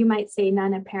 So you might say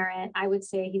none apparent. I would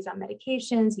say he's on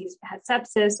medications, he's had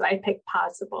sepsis, so I pick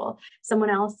possible. Someone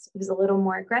else who's a little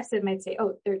more aggressive might say,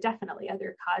 oh, there are definitely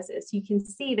other causes. You can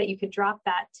see that you could drop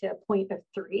that to a point of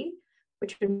 3,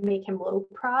 which would make him low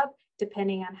prob,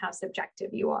 depending on how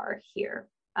subjective you are here.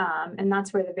 And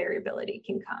that's where the variability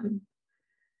can come.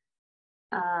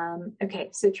 Okay,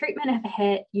 so treatment of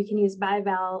HIT, you can use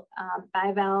bival.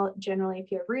 Bival, generally, if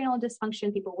you have renal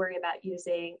dysfunction, people worry about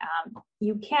using,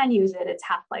 you can use it, its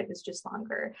half-life is just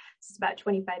longer. It's about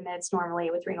 25 minutes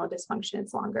normally. With renal dysfunction,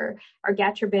 it's longer.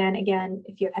 Argatroban, again,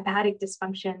 if you have hepatic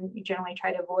dysfunction, you generally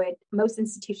try to avoid, most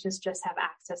institutions just have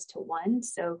access to one,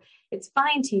 so it's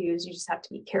fine to use, you just have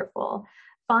to be careful.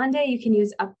 Fonda, you can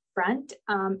use upfront.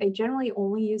 I generally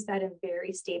only use that in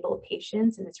very stable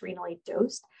patients and it's renally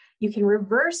dosed. You can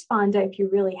reverse Fonda if you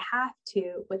really have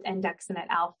to with Endeximet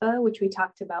alpha, which we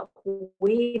talked about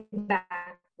way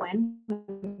back when we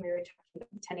were talking about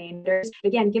 10 inhibitors.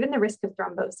 Again, given the risk of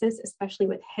thrombosis, especially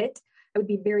with HIT, I would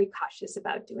be very cautious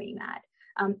about doing that.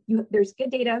 There's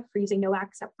good data for using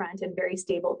NOACs upfront in very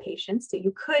stable patients, so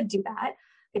you could do that.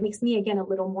 It makes me, again, a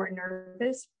little more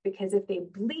nervous because if they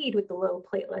bleed with the low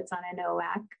platelets on a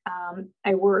NOAC,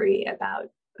 I worry about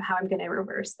how I'm going to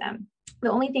reverse them. The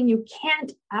only thing you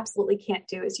absolutely can't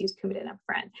do is use Coumadin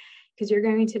upfront because you're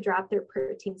going to drop their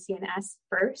protein CNS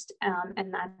first,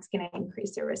 and that's going to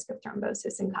increase their risk of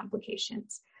thrombosis and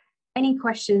complications. Any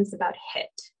questions about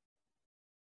HIT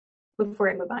before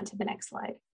I move on to the next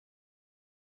slide?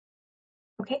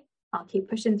 Okay, I'll keep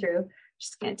pushing through.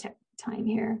 Just going to take time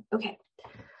here. Okay.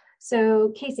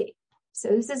 So Casey, So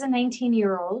this is a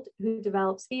 19-year-old who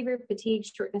develops fever, fatigue,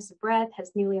 shortness of breath,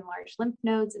 has newly enlarged lymph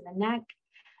nodes in the neck.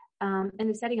 In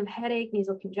the setting of headache,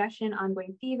 nasal congestion,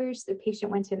 ongoing fevers, the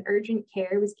patient went to an urgent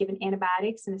care, was given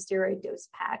antibiotics and a steroid dose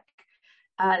pack.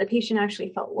 The patient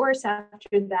actually felt worse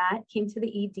after that, came to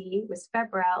the ED, was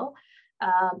febrile,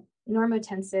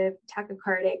 normotensive,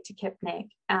 tachycardic, tachypneic.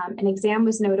 An exam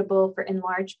was notable for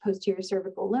enlarged posterior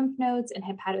cervical lymph nodes and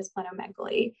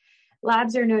hepatosplenomegaly.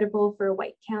 Labs are notable for a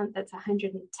white count that's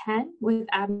 110 with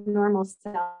abnormal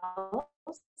cells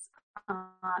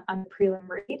on prelim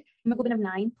read, hemoglobin of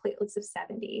 9, platelets of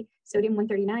 70, sodium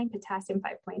 139, potassium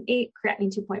 5.8,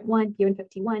 creatinine 2.1, BUN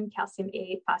 51, calcium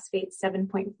 8, phosphate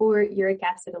 7.4, uric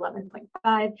acid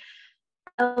 11.5,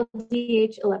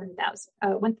 LDH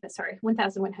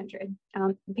 1,100.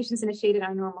 Patients initiated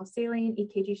on normal saline.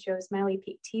 EKG shows mildly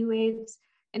peak T waves.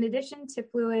 In addition to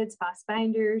fluids, phos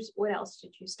binders, what else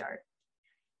did you start?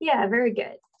 Yeah, very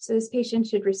good. So this patient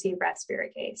should receive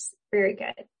rasburicase. Very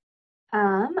good.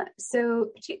 So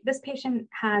this patient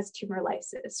has tumor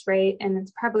lysis, right? And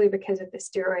it's probably because of the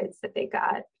steroids that they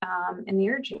got in the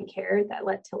urgent care that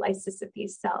led to lysis of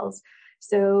these cells.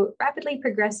 So rapidly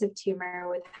progressive tumor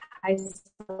with high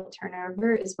cell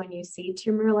turnover is when you see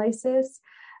tumor lysis.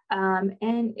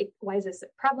 Why is this a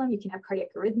problem? You can have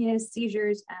cardiac arrhythmias,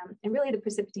 seizures, and really the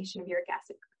precipitation of uric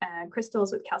acid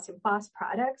crystals with calcium phos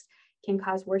products can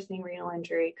cause worsening renal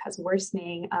injury, cause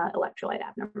worsening electrolyte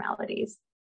abnormalities.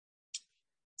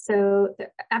 So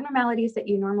the abnormalities that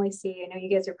you normally see, I know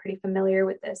you guys are pretty familiar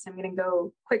with this. I'm going to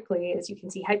go quickly. As you can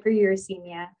see,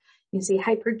 hyperuricemia, you see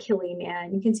hyperkalemia,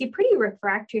 and you can see pretty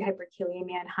refractory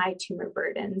hyperkalemia and high tumor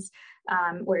burdens,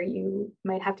 where you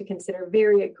might have to consider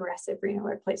very aggressive renal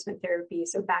replacement therapy.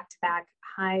 So back-to-back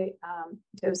high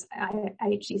dose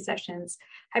IHG sessions,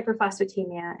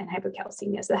 hyperphosphatemia, and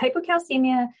hypocalcemia. So the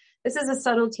hypocalcemia, this is a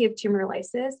subtlety of tumor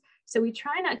lysis. So we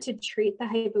try not to treat the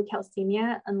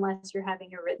hypocalcemia unless you're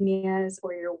having arrhythmias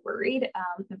or you're worried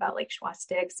about like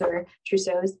Schwastick's or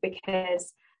Trousseau's,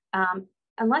 because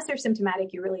unless they're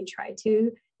symptomatic, you really try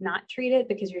to not treat it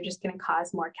because you're just going to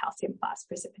cause more calcium phos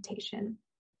precipitation.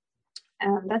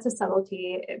 That's a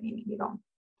subtlety. I mean,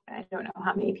 I don't know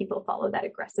how many people follow that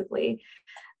aggressively.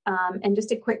 And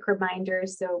just a quick reminder,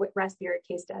 so what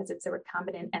rasburicase does, it's a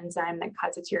recombinant enzyme that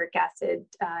causes uric acid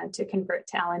to convert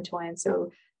to allantoin.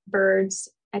 So birds,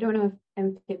 I don't know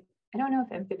if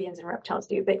amphibians and reptiles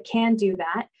do, but can do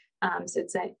that. So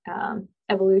it's an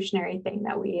evolutionary thing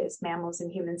that we as mammals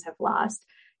and humans have lost.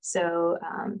 So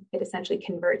it essentially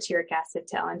converts uric acid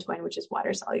to allantoin, which is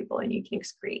water soluble, and you can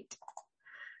excrete.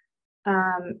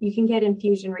 You can get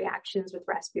infusion reactions with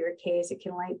rasburicase. It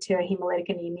can lead to a hemolytic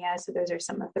anemia. So those are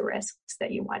some of the risks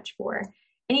that you watch for.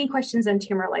 Any questions on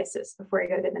tumor lysis before I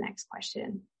go to the next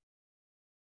question?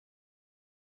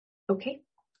 Okay.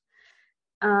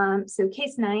 So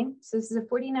case 9, so this is a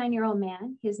 49-year-old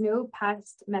man. He has no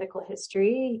past medical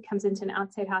history. He comes into an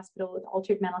outside hospital with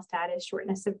altered mental status,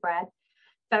 shortness of breath,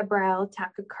 febrile,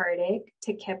 tachycardic,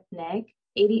 tachypneic,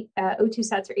 O2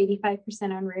 sats are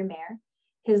 85% on room air.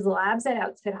 His labs at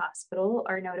outside hospital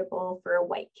are notable for a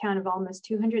white count of almost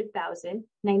 200,000.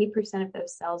 90% of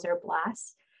those cells are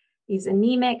blasts. He's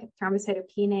anemic,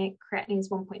 thrombocytopenic, creatinine is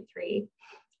 1.3.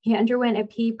 He underwent a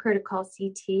P protocol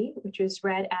CT, which was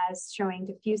read as showing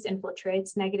diffuse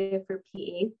infiltrates, negative for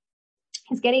PE.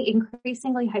 He's getting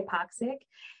increasingly hypoxic.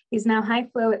 He's now high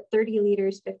flow at 30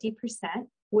 liters, 50%.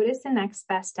 What is the next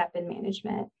best step in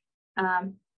management?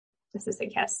 This is, I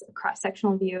guess, a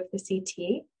cross-sectional view of the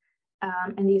CT.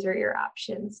 And these are your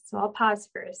options. So I'll pause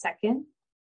for a second.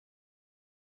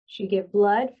 Should you give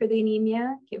blood for the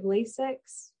anemia, give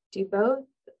Lasix, do both,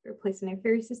 replace an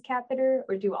apheresis catheter,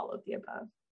 or do all of the above?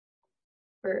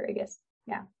 Or I guess,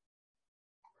 yeah.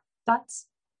 Thoughts?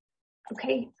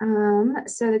 Okay,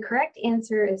 so the correct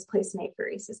answer is place an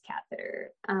apheresis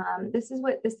catheter. This is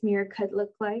what the smear could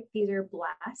look like. These are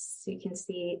blasts. So you can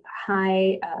see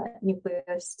high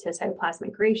nucleus to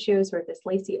cytoplasmic ratios or this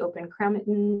lacy open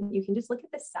chromatin. You can just look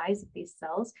at the size of these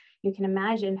cells. You can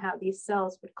imagine how these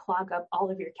cells would clog up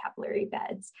all of your capillary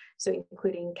beds. So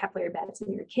including capillary beds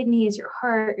in your kidneys, your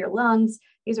heart, your lungs.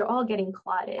 These are all getting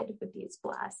clotted with these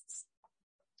blasts.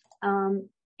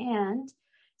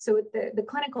 So the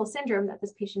clinical syndrome that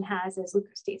this patient has is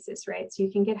leukostasis, right? So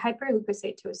you can get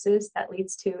hyperleukocytosis that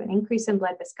leads to an increase in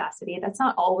blood viscosity. That's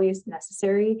not always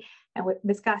necessary. And with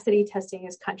viscosity testing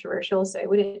is controversial, so I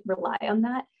wouldn't rely on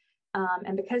that.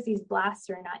 And because these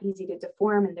blasts are not easy to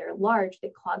deform and they're large, they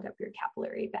clog up your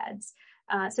capillary beds.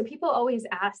 So people always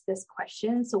ask this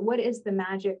question. So what is the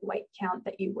magic white count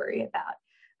that you worry about?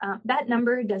 That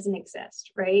number doesn't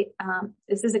exist, right?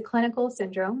 This is a clinical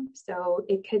syndrome. So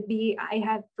it could be, I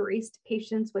have pheresed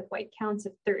patients with white counts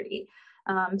of 30.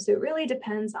 So it really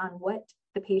depends on what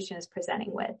the patient is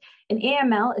presenting with. In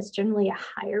AML, it's generally a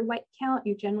higher white count.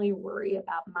 You generally worry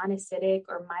about monocytic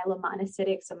or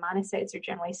myelomonocytic. So monocytes are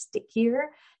generally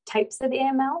stickier types of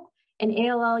AML. In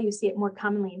ALL, you see it more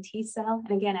commonly in T cell.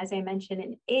 And again, as I mentioned,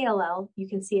 in ALL, you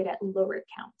can see it at lower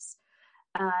counts.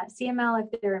 CML,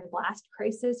 if they're in blast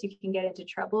crisis, you can get into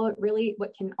trouble. Really,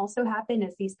 what can also happen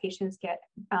is these patients get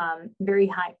very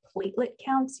high platelet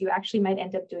counts. You actually might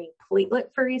end up doing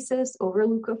platelet pheresis over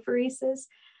leukapheresis.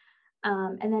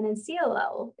 And then in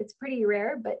CLL, it's pretty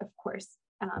rare, but of course,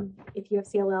 if you have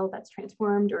CLL that's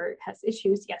transformed or has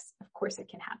issues, yes, of course it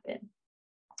can happen.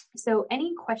 So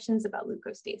any questions about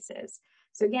leukostasis?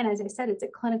 So again, as I said, it's a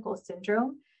clinical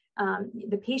syndrome.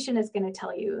 The patient is going to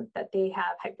tell you that they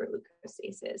have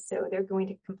hyperleukostasis. So they're going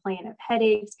to complain of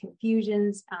headaches,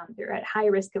 confusions. They're at high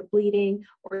risk of bleeding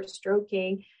or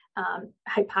stroking.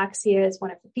 Hypoxia is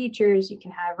one of the features. You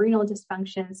can have renal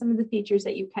dysfunction. Some of the features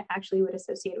that you can actually would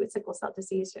associate with sickle cell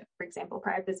disease, for example,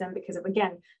 priapism, because of,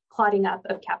 again, clotting up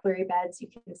of capillary beds, you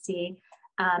can see.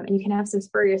 And you can have some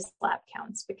spurious lab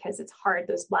counts because it's hard.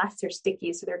 Those blasts are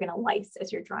sticky, so they're going to lyse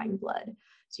as you're drawing blood.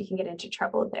 So you can get into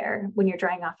trouble there. When you're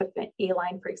drawing off of an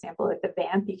A-line, for example, with the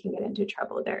vamp, you can get into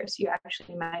trouble there. So you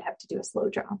actually might have to do a slow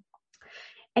draw.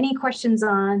 Any questions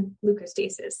on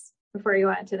leukostasis before you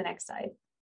go on to the next slide?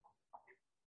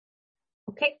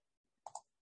 Okay.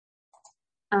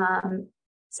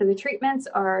 So the treatments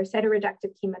are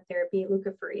cytoreductive chemotherapy,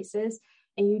 leukapheresis,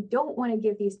 and you don't want to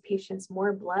give these patients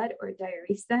more blood or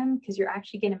diurese them because you're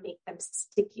actually going to make them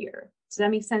stickier. Does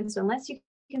that make sense? So unless you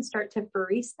can start to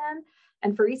pherese them,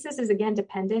 and pheresis is again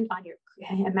dependent on your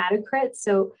hematocrit.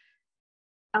 So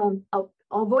I'll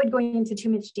avoid going into too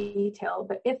much detail,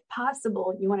 but if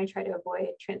possible, you want to try to avoid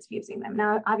transfusing them.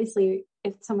 Now, obviously,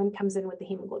 if someone comes in with a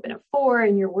hemoglobin of 4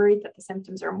 and you're worried that the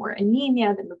symptoms are more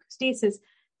anemia than leukostasis,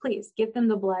 please give them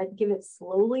the blood, give it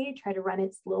slowly, try to run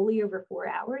it slowly over 4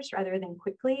 hours rather than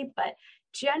quickly. But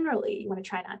generally, you want to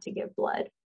try not to give blood.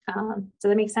 Does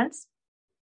that make sense?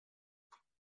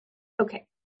 Okay,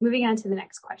 moving on to the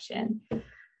next question.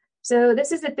 So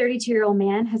this is a 32-year-old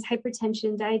man, has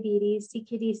hypertension, diabetes,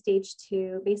 CKD stage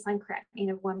 2, baseline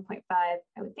creatinine of 1.5. I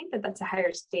would think that that's a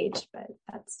higher stage, but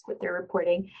that's what they're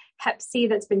reporting. Hep C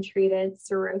that's been treated,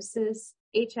 cirrhosis,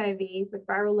 HIV with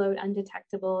viral load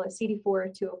undetectable, a CD4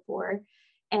 of 204,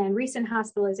 and recent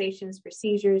hospitalizations for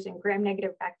seizures and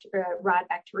gram-negative rod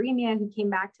bacteremia, who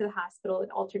came back to the hospital with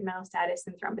altered mental status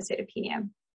and thrombocytopenia.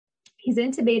 He's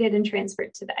intubated and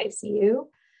transferred to the ICU.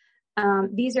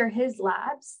 These are his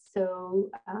labs. So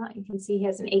you can see he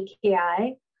has an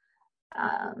AKI,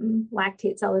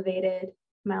 lactates elevated,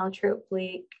 myelotrope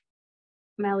bleak,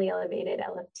 myelin elevated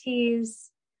LFTs,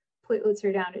 platelets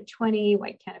are down to 20,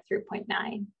 white count of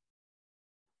 3.9.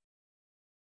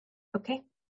 Okay.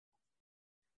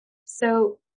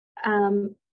 So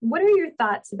what are your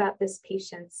thoughts about this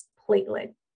patient's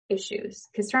platelet issues?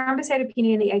 Because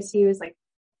thrombocytopenia in the ICU is like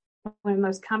one of the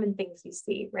most common things you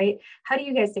see, right? How do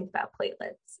you guys think about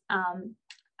platelets?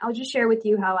 I'll just share with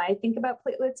you how I think about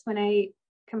platelets when I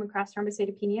come across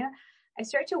thrombocytopenia. I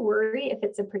start to worry if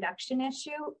it's a production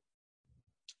issue.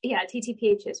 Yeah,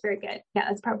 TTPH is very good. Yeah,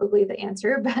 that's probably the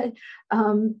answer. But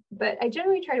I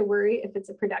generally try to worry if it's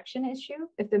a production issue,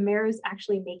 if the marrow is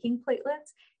actually making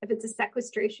platelets, if it's a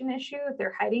sequestration issue, if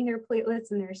they're hiding their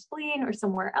platelets in their spleen or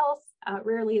somewhere else,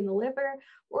 rarely in the liver,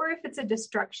 or if it's a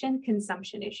destruction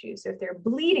consumption issue. So if they're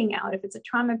bleeding out, if it's a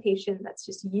trauma patient that's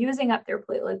just using up their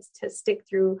platelets to stick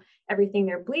through everything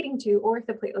they're bleeding to, or if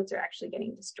the platelets are actually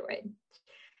getting destroyed.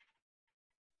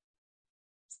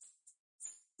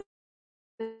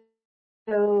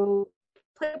 So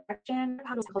platelet fraction,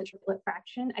 how to call it platelet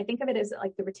fraction, I think of it as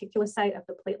like the reticulocyte of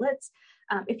the platelets.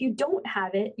 If you don't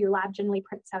have it, your lab generally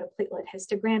prints out a platelet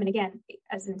histogram. And again,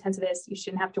 as an intensivist, you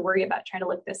shouldn't have to worry about trying to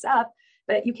look this up,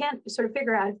 but you can't sort of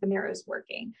figure out if the marrow is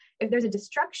working. If there's a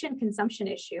destruction consumption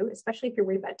issue, especially if you're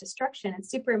worried about destruction, it's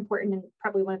super important and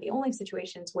probably one of the only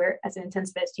situations where, as an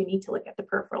intensivist, you need to look at the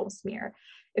peripheral smear.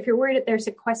 If you're worried that they're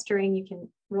sequestering, you can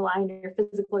rely on your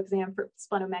physical exam for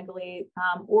splenomegaly,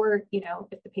 or,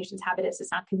 if the patient's habitus is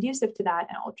not conducive to that,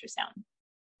 an ultrasound.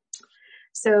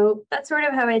 So that's sort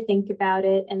of how I think about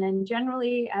it. And then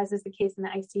generally, as is the case in the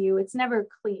ICU, it's never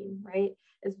clean, right?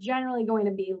 It's generally going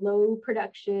to be low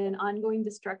production, ongoing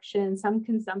destruction, some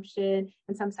consumption,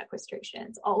 and some sequestration.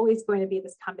 It's always going to be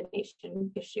this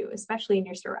combination issue, especially in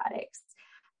your cirrhotics.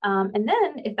 And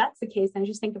then if that's the case, then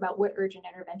just think about what urgent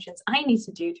interventions I need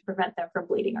to do to prevent them from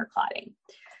bleeding or clotting.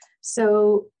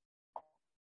 So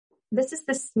this is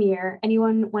the smear.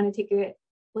 Anyone want to take a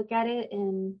look at it?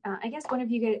 And I guess one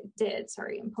of you did.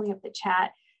 Sorry, I'm pulling up the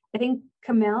chat. I think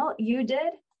Camille, you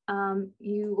did.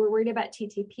 You were worried about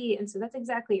TTP, and so that's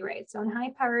exactly right. So in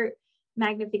high power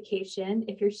magnification,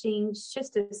 if you're seeing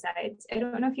schistocytes, I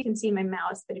don't know if you can see my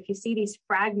mouse, but if you see these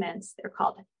fragments, they're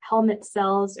called helmet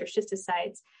cells or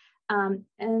schistocytes.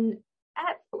 And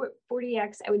at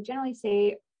 40x, I would generally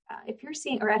say, if you're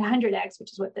seeing, or at 100x,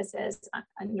 which is what this is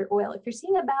under oil, if you're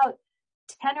seeing about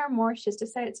 10 or more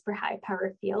schistocytes per high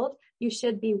power field, you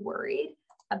should be worried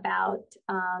about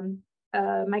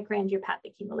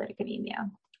microangiopathic hemolytic anemia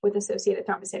with associated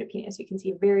thrombocytopenia. So you can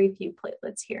see very few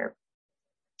platelets here.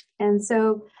 And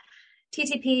so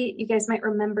TTP, you guys might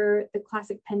remember the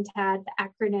classic PENTAD, the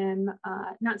acronym,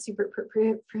 not super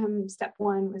appropriate from step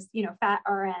one was, fat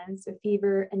RN, so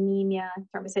fever, anemia,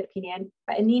 thrombocytopenia.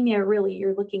 But anemia, really,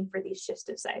 you're looking for these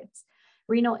schistocytes,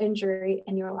 renal injury,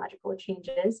 and neurological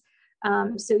changes.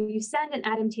 So you send an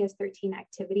ADAMTS13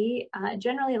 activity,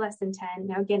 generally less than 10.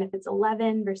 Now, again, if it's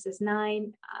 11 versus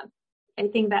 9, I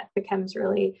think that becomes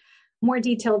really more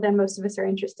detailed than most of us are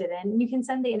interested in. You can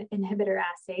send the inhibitor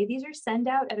assay. These are sent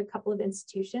out at a couple of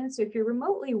institutions. So if you're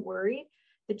remotely worried,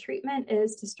 the treatment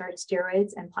is to start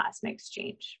steroids and plasma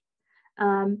exchange.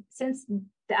 Since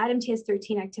the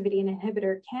ADAMTS13 activity and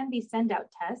inhibitor can be send-out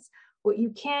tests, what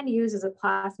you can use is a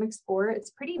plasmic score.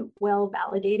 It's pretty well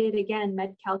validated. Again,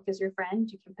 MedCalc is your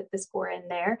friend. You can put the score in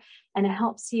there, and it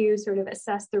helps you sort of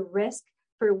assess the risk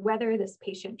for whether this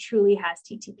patient truly has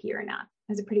TTP or not.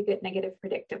 It has a pretty good negative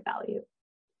predictive value.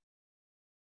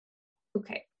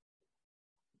 Okay.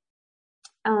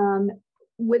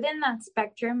 Within that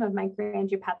spectrum of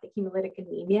microangiopathic hemolytic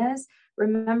anemias,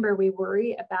 remember we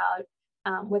worry about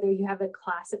whether you have a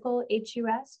classical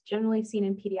HUS, generally seen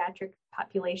in pediatric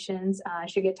populations,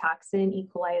 Shiga toxin, E.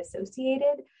 coli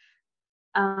associated,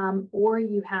 or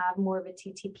you have more of a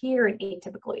TTP or an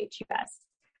atypical HUS.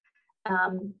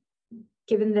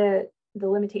 Given the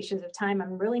limitations of time,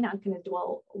 I'm really not going to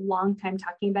dwell a long time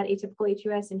talking about atypical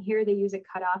HUS. And here they use a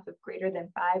cutoff of greater than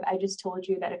 5. I just told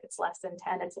you that if it's less than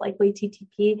 10, it's likely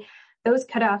TTP. Those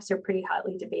cutoffs are pretty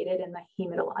hotly debated in the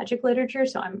hematologic literature,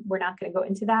 so we're not going to go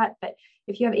into that. But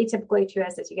if you have atypical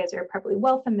HUS, as you guys are probably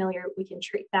well familiar, we can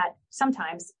treat that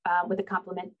sometimes with a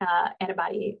complement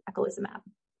antibody eculizumab.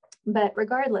 But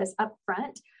regardless, up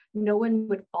front, no one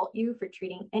would fault you for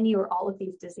treating any or all of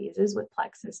these diseases with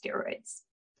Plex and steroids.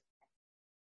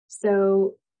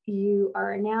 So you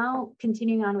are now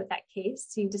continuing on with that case.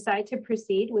 So you decide to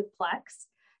proceed with Plex.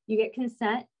 You get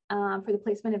consent for the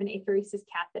placement of an apheresis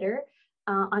catheter.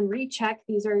 On recheck,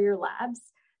 these are your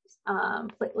labs.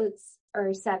 Platelets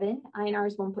are 7, INR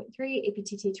is 1.3,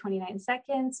 APTT 29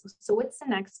 seconds. So what's the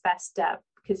next best step?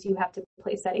 Because you have to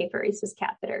place that apheresis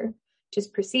catheter.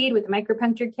 Just proceed with the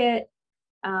micropuncture kit,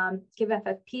 give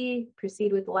FFP,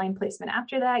 proceed with the line placement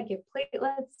after that, give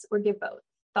platelets, or give both.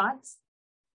 Thoughts?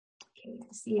 Okay,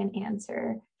 I see an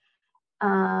answer.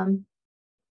 I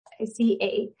see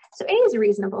A. So A is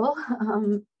reasonable,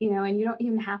 and you don't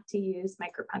even have to use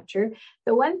micropuncture.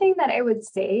 The one thing that I would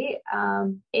say,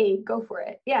 A, go for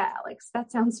it. Yeah, Alex,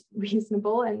 that sounds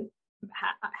reasonable, and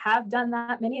have done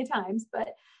that many times.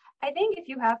 But I think if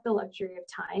you have the luxury of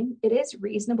time, it is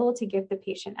reasonable to give the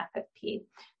patient FFP.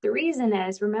 The reason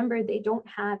is, remember, they don't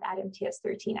have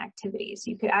ADAMTS13 activities.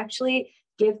 You could actually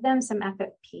give them some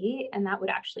FFP, and that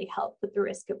would actually help with the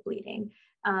risk of bleeding.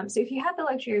 So if you have the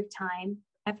luxury of time,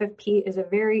 FFP is a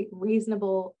very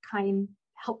reasonable, kind,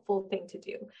 helpful thing to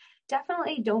do.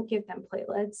 Definitely don't give them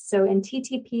platelets. So in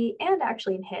TTP and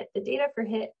actually in HIT, the data for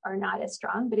HIT are not as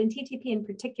strong, but in TTP in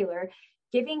particular,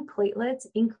 giving platelets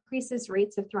increases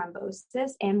rates of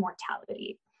thrombosis and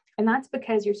mortality. And that's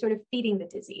because you're sort of feeding the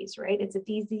disease, right? It's a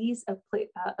disease of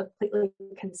platelet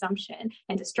consumption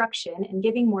and destruction, and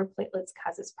giving more platelets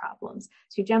causes problems.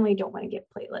 So you generally don't want to give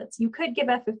platelets. You could give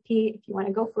FFP if you want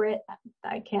to go for it.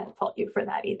 I can't fault you for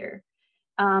that either.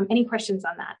 Any questions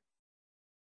on that?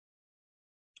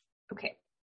 Okay.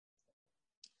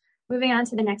 Moving on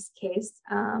to the next case.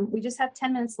 We just have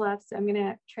 10 minutes left, so I'm going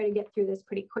to try to get through this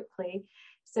pretty quickly.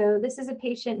 So this is a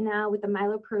patient now with a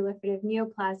myeloproliferative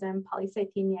neoplasm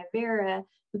polycythemia vera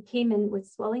who came in with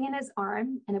swelling in his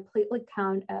arm and a platelet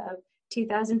count of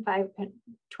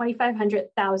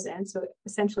 2,500,000, so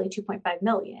essentially 2.5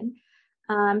 million.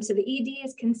 So the ED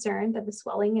is concerned that the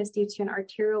swelling is due to an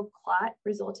arterial clot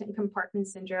resultant in compartment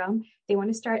syndrome. They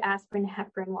want to start aspirin and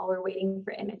heparin while we're waiting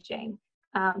for imaging.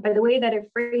 By the way that I've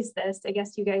phrased this, I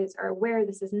guess you guys are aware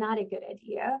this is not a good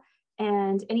idea.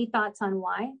 And any thoughts on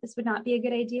why this would not be a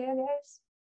good idea, guys?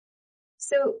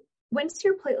 So once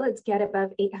your platelets get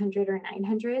above 800 or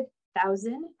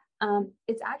 900,000,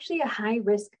 it's actually a high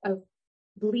risk of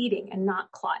bleeding and not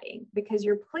clotting because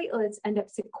your platelets end up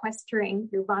sequestering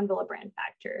your von Willebrand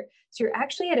factor. So you're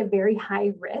actually at a very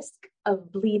high risk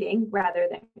of bleeding rather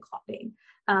than clotting.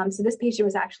 So this patient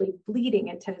was actually bleeding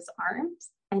into his arms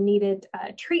and needed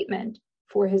treatment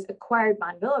for his acquired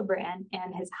von Willebrand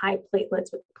and his high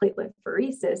platelets with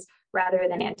plateletpheresis rather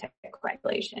than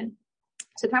anticoagulation.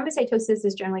 So thrombocytosis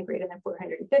is generally greater than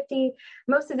 450.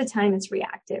 Most of the time it's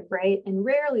reactive, right? And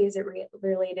rarely is it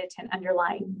related to an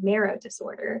underlying marrow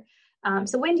disorder.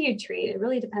 So when do you treat? It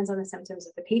really depends on the symptoms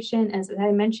of the patient. As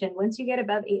I mentioned, once you get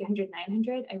above 800,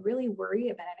 900, I really worry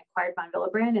about an acquired von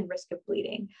Willebrand and risk of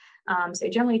bleeding. So I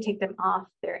generally take them off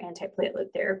their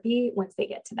antiplatelet therapy once they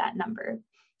get to that number.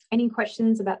 Any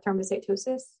questions about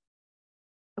thrombocytosis?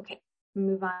 Okay,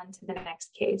 move on to the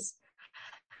next case.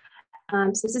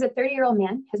 So this is a 30-year-old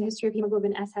man, has a history of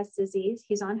hemoglobin SS disease.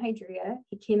 He's on Hydrea.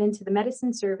 He came into the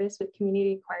medicine service with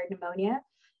community-acquired pneumonia.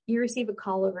 You receive a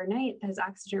call overnight that his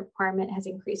oxygen requirement has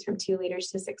increased from 2 liters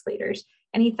to 6 liters.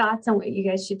 Any thoughts on what you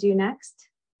guys should do next?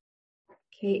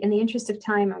 Okay, in the interest of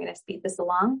time, I'm going to speed this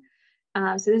along.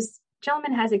 So this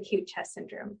gentleman has acute chest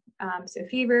syndrome. So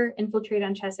fever, infiltrate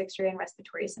on chest x-ray, and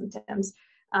respiratory symptoms.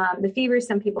 The fever,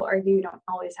 some people argue you don't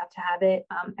always have to have it.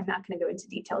 I'm not going to go into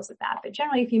details of that, but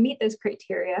generally if you meet those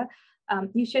criteria,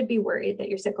 you should be worried that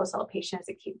your sickle cell patient has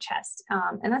acute chest.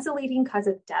 And that's a leading cause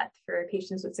of death for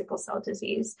patients with sickle cell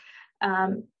disease.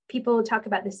 People talk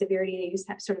about the severity. They use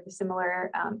sort of the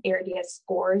similar ARDS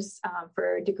scores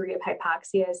for degree of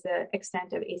hypoxia as the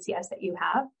extent of ACS that you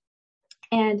have.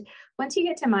 And once you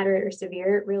get to moderate or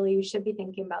severe, really you should be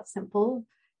thinking about simple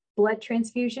blood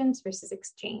transfusions versus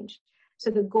exchange. So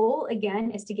the goal,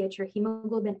 again, is to get your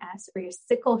hemoglobin S or your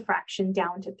sickle fraction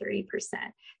down to 30%.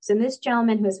 So in this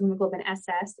gentleman who has hemoglobin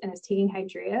SS and is taking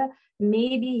Hydrea,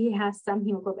 maybe he has some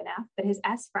hemoglobin F, but his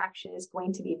S fraction is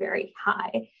going to be very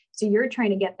high. So you're trying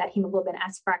to get that hemoglobin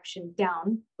S fraction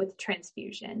down with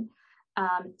transfusion.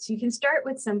 So you can start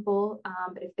with simple,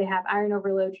 but if they have iron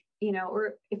overload,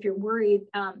 or if you're worried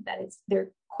that they're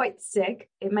quite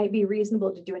sick, it might be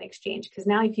reasonable to do an exchange, because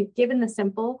now if you've given the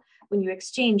simple, when you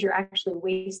exchange, you're actually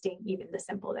wasting even the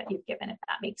simple that you've given, if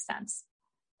that makes sense.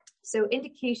 So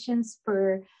indications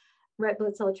for red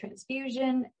blood cell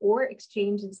transfusion or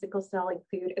exchange in sickle cell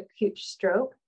include acute stroke,